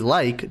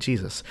like.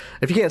 Jesus,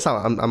 if you can't tell,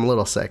 I'm a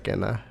little sick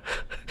and I'm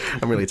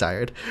really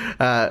tired.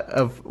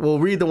 We'll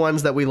read the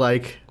ones that we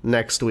like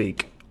next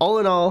week. All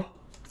in all,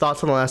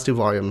 thoughts on the last two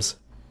volumes.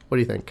 What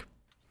do you think?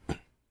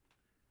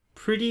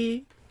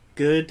 Pretty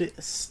good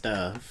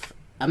stuff.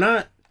 I'm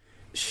not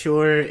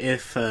sure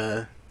if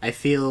I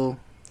feel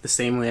the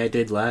same way I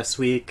did last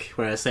week,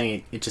 where I was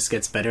saying it just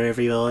gets better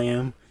every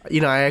volume.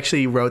 I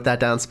actually wrote that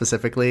down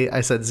specifically.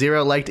 I said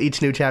Zero liked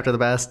each new chapter the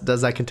best.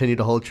 Does that continue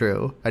to hold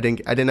true? I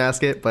didn't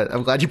ask it, but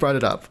I'm glad you brought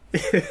it up.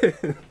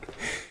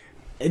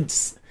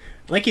 It's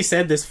like you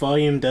said, this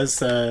volume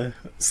does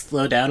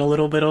slow down a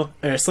little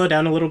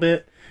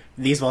bit.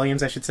 These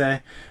volumes, I should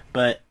say,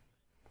 but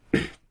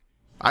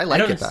I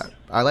like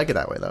it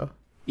that way though.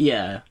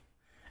 Yeah,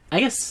 I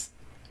guess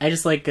I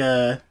just like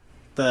the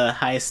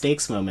highest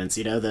stakes moments.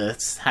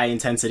 The high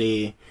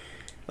intensity,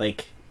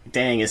 like,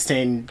 dang, is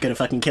Stain gonna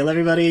fucking kill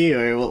everybody,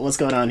 or what's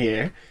going on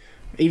here?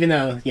 Even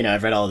though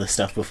I've read all this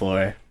stuff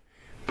before.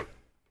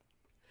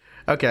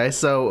 Okay,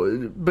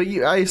 so but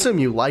I assume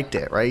you liked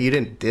it, right? You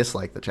didn't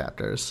dislike the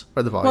chapters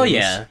or the volumes. Well,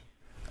 yeah.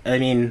 I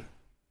mean,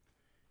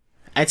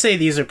 I'd say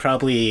these are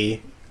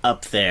probably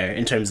up there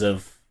in terms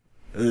of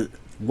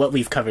what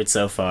we've covered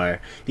so far,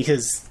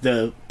 because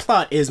the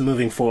plot is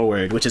moving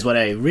forward, which is what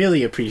I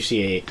really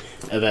appreciate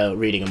about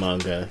reading a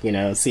manga,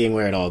 seeing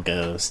where it all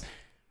goes.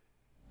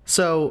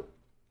 So,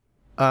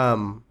 I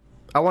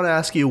want to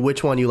ask you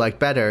which one you like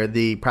better,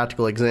 the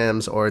practical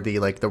exams or the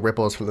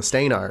ripples from the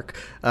Stain arc.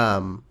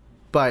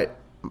 But,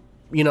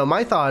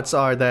 my thoughts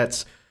are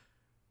that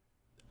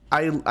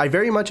I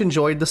very much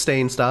enjoyed the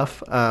Stain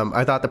stuff.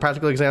 I thought the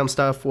practical exam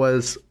stuff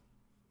was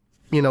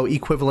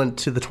equivalent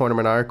to the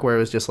tournament arc, where it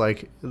was just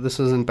like, this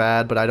isn't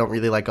bad, but I don't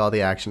really like all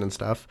the action and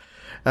stuff.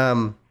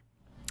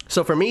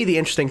 So for me, the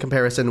interesting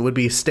comparison would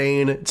be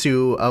Stain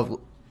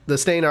to the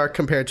Stain arc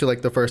compared to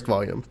the first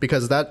volume,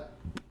 because that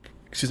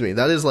is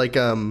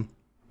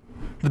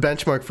the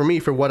benchmark for me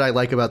for what I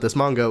like about this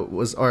manga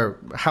or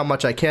how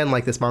much I can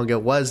like this manga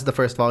was the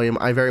first volume.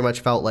 I very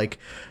much felt like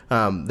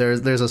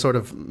there's a sort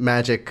of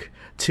magic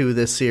to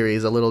this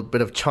series, a little bit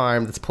of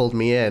charm that's pulled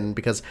me in,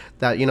 because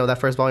that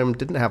first volume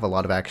didn't have a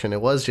lot of action. It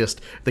was just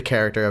the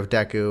character of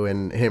Deku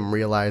and him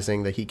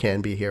realizing that he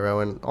can be a hero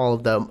and all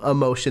of the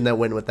emotion that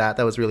went with that.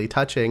 That was really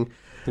touching.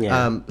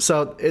 Yeah.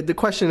 So the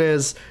question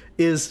is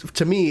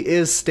to me,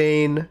 is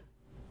Stain,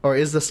 or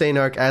is the Stain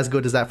arc as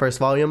good as that first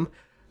volume?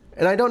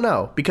 And I don't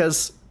know,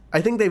 because I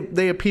think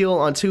they appeal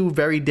on two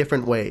very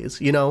different ways.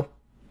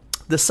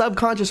 The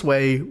subconscious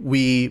way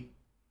we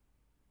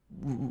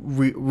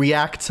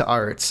react to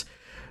art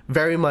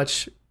very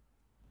much,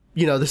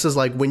 this is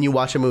like when you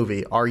watch a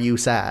movie. Are you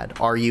sad?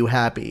 Are you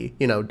happy?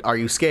 Are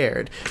you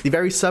scared? The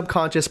very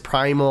subconscious,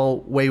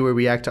 primal way we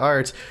react to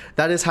art,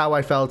 that is how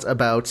I felt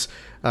about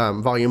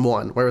volume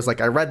 1, where it was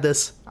like, I read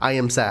this, I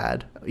am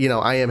sad,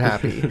 I am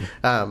happy.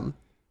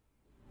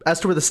 As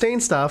to the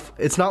Stain stuff,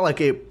 it's not like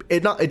it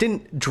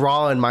didn't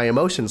draw in my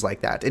emotions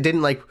like that. It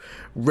didn't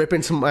rip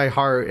into my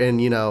heart and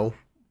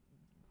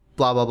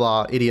blah blah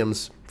blah,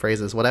 idioms,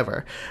 phrases,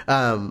 whatever.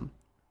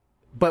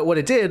 But what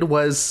it did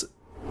was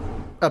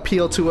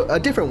appeal to a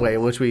different way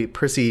in which we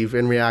perceive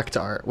and react to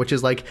art, which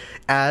is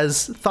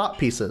as thought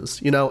pieces,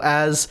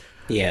 as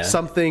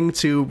something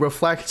to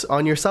reflect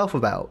on yourself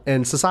about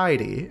and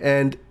society.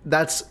 And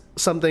that's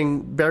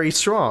something very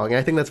strong.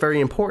 I think that's very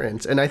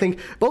important. And I think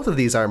both of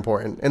these are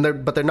important,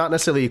 but they're not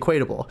necessarily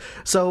equatable.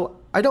 So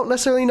I don't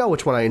necessarily know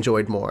which one I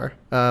enjoyed more.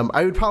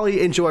 I would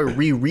probably enjoy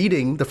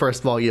rereading the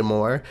first volume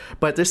more,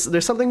 but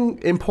there's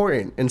something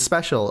important and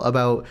special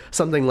about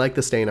something like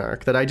the Stain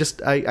arc that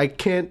I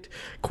can't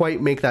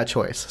quite make that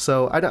choice.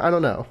 So I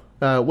don't know.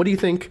 What do you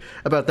think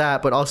about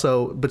that? But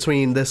also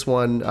between this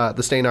one,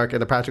 the Stain arc,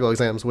 and the practical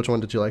exams, which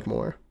one did you like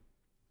more?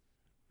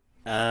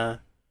 I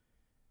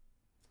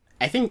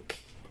think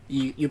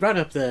you brought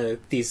up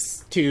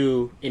these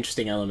two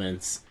interesting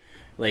elements,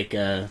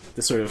 the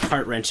sort of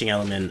heart-wrenching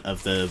element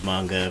of the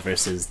manga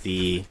versus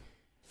the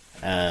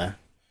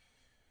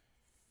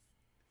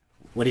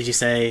what did you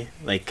say?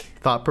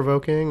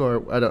 Thought-provoking,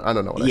 or I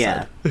don't know what I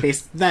said.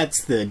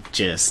 That's the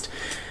gist.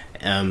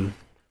 I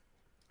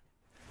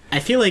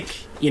feel like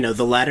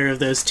the latter of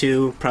those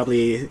two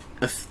probably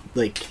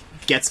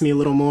gets me a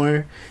little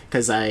more,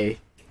 because I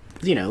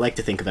like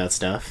to think about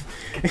stuff.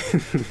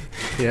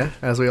 Yeah,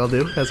 as we all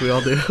do.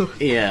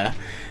 Yeah.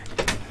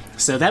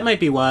 So that might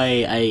be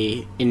why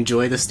I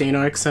enjoy the Stain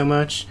arc so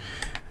much.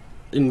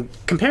 In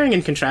comparing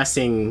and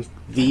contrasting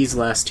these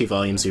last two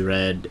volumes we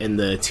read and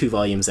the two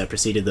volumes that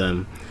preceded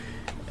them,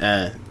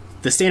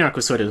 the Stain arc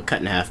was sort of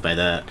cut in half by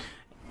that.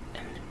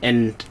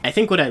 And I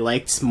think what I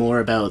liked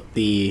more about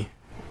the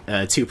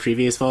two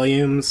previous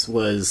volumes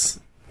was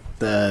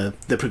the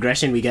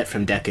progression we get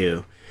from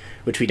Deku,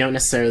 which we don't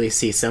necessarily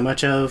see so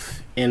much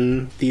of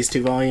in these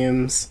two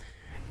volumes,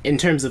 in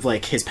terms of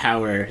his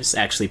powers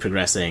actually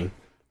progressing.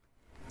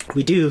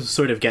 we do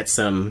sort of get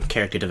some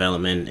character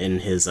development in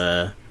his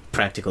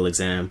practical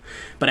exam,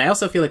 but I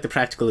also feel like the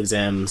practical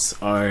exams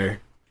are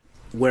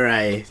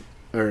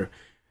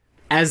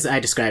as I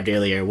described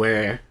earlier,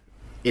 where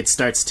it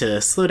starts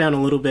to slow down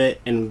a little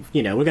bit, and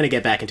we're going to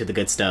get back into the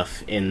good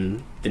stuff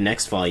in the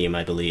next volume,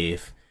 I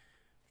believe.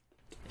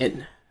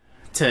 And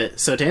to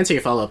answer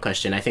your follow-up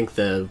question, I think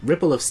the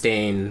Ripple of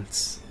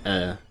Stain's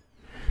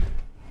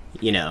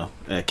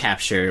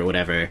capture or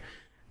whatever,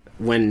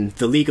 when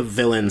the League of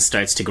Villains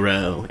starts to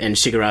grow and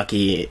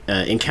Shigaraki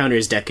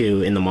encounters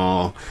Deku in the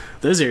mall,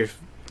 those are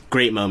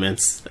great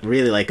moments. I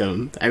really like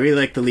them. I really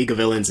like the League of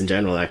Villains in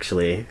general,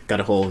 actually. Got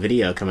a whole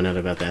video coming out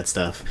about that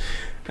stuff.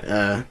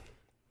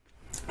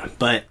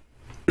 But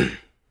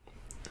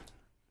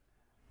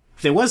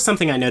there was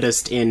something I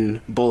noticed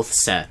in both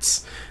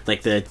sets,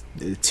 like the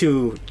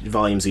 2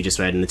 volumes we just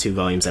read and the 2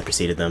 volumes that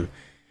preceded them.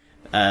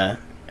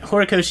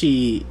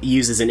 Horikoshi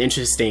uses an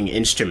interesting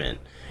instrument.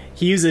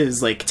 He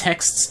uses like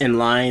texts and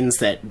lines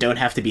that don't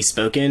have to be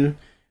spoken,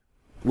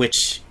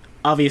 which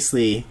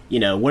obviously,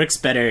 works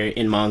better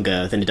in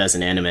manga than it does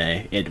in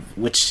anime.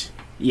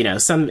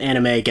 Some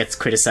anime gets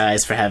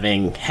criticized for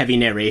having heavy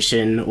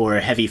narration or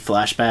heavy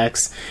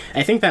flashbacks.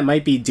 I think that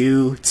might be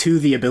due to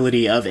the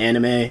ability of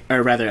anime,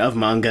 or rather of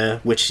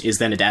manga, which is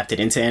then adapted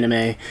into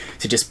anime,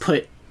 to just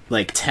put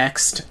like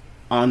text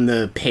on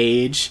the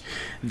page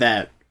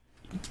that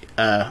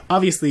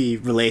obviously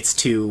relates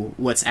to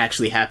what's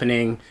actually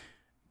happening.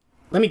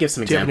 Let me give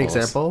some examples. Do you have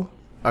an example?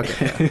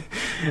 Okay.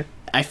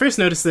 I first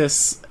noticed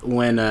this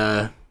when,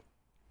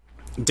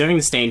 during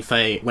the Stain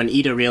fight, when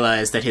Ida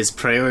realized that his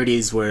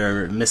priorities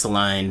were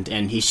misaligned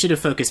and he should have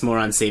focused more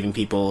on saving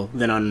people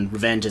than on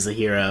revenge as a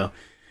hero,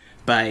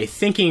 by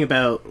thinking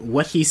about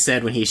what he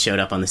said when he showed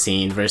up on the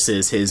scene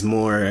versus his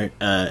more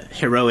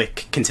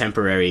heroic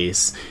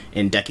contemporaries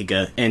in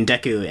Deku and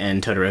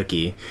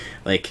Todoroki.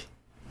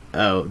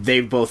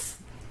 They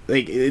both...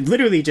 it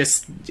literally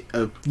just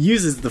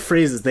uses the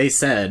phrases they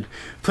said,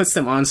 puts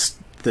them on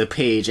the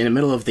page in the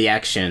middle of the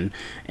action,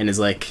 and is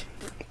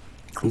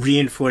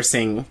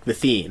reinforcing the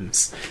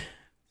themes.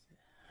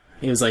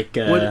 It was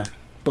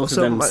both of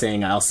them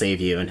saying "I'll save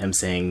you" and him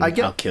saying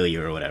 "I'll kill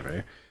you" or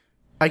whatever.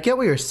 I get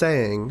what you're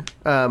saying.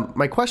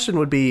 My question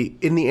would be,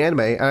 in the anime,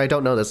 and I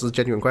don't know, this is a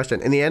genuine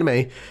question. In the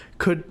anime,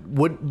 could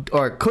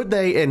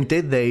they and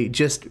did they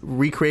just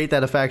recreate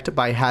that effect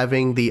by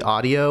having the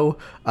audio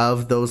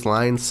of those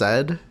lines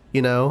said?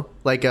 In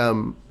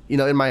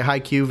my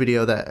Haikyuu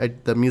video,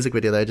 the music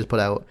video that I just put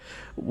out,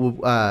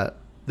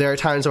 there are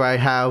times where I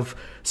have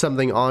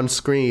something on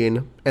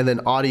screen and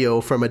then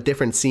audio from a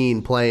different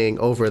scene playing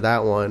over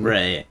that one.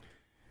 Right.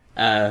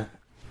 I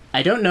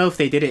don't know if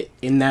they did it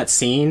in that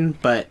scene,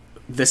 but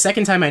the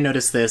second time I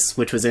noticed this,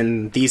 which was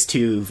in these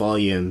 2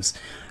 volumes,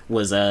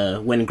 was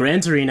when Gran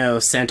Torino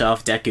sent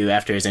off Deku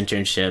after his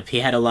internship. He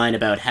had a line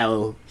about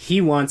how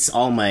he wants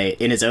All Might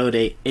in his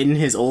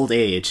old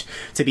age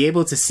to be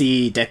able to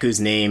see Deku's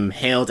name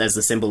hailed as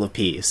the symbol of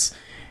peace.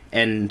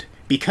 And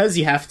because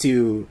you have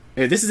to...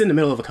 This is in the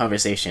middle of a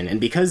conversation,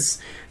 and because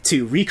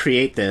to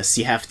recreate this,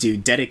 you have to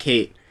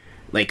dedicate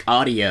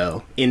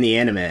audio in the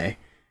anime,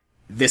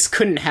 this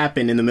couldn't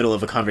happen in the middle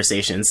of a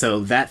conversation, so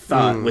that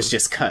thought was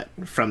just cut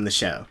from the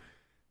show.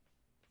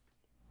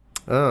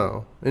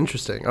 Oh,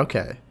 interesting.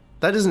 Okay.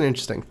 That is an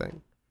interesting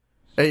thing.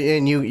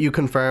 And you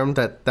confirmed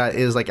that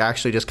is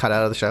actually just cut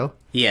out of the show?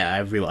 Yeah, I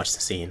rewatched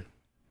the scene.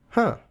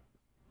 Huh.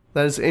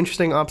 That is an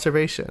interesting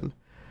observation.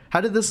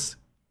 How did this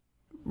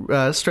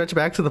stretch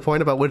back to the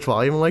point about which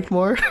volume I liked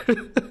more?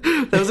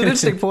 That was an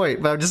interesting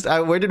point, but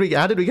how did we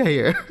get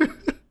here?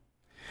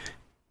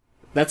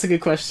 That's a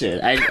good question.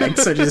 I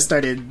sort of just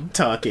started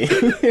talking.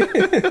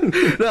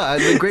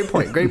 No, great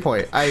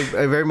point. I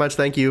very much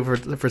thank you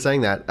for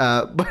saying that.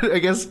 But I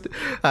guess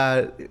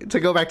to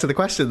go back to the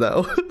question,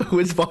 though,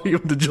 which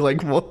volume did you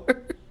like more?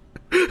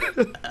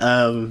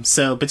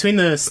 So between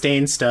the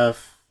Stain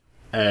stuff,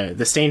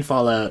 the Stain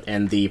fallout,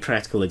 and the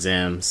practical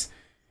exams,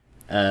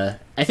 I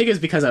think it was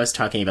because I was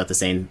talking about the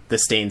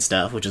Stain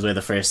stuff, which is where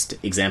the first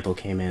example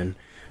came in.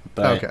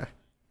 But, okay.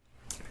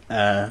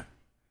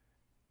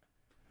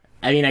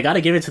 I gotta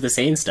give it to the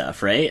Stain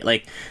stuff, right?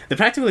 The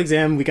practical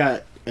exam, we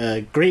got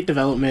great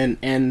development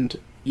and,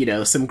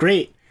 some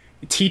great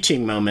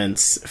teaching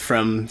moments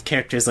from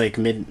characters like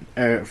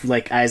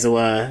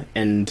Aizawa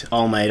and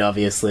All Might,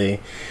 obviously.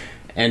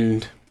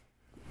 And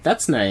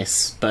that's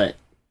nice, but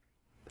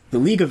the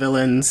League of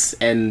Villains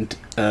and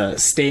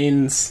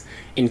Stain's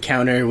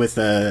encounter with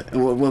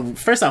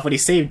first off, when he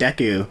saved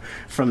Deku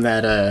from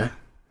that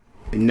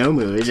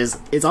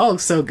Nomu, it's all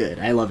so good.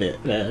 I love it.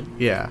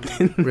 Yeah,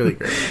 really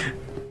great.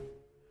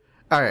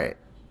 All right.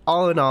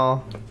 All in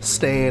all,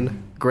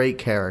 Stain, great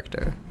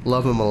character.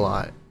 Love him a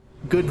lot.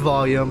 Good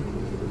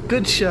volume.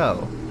 Good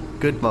show.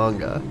 Good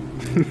manga.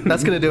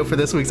 That's going to do it for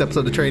this week's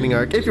episode of Training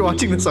Arc. If you're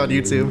watching this on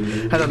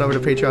YouTube, head on over to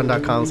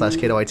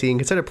patreon.com/KatoYT and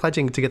consider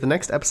pledging to get the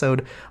next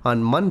episode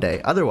on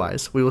Monday.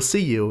 Otherwise, we will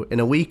see you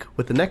in a week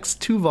with the next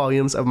 2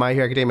 volumes of My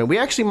Hero Academia. We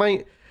actually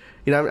might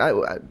You know,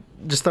 I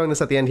just throwing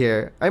this at the end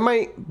here, I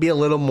might be a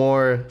little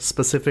more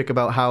specific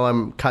about how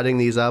I'm cutting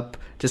these up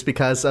just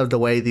because of the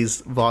way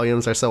these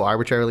volumes are so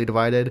arbitrarily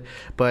divided.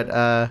 But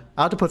I'll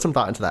have to put some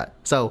thought into that.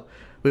 So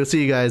we'll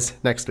see you guys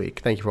next week.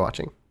 Thank you for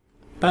watching.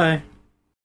 Bye.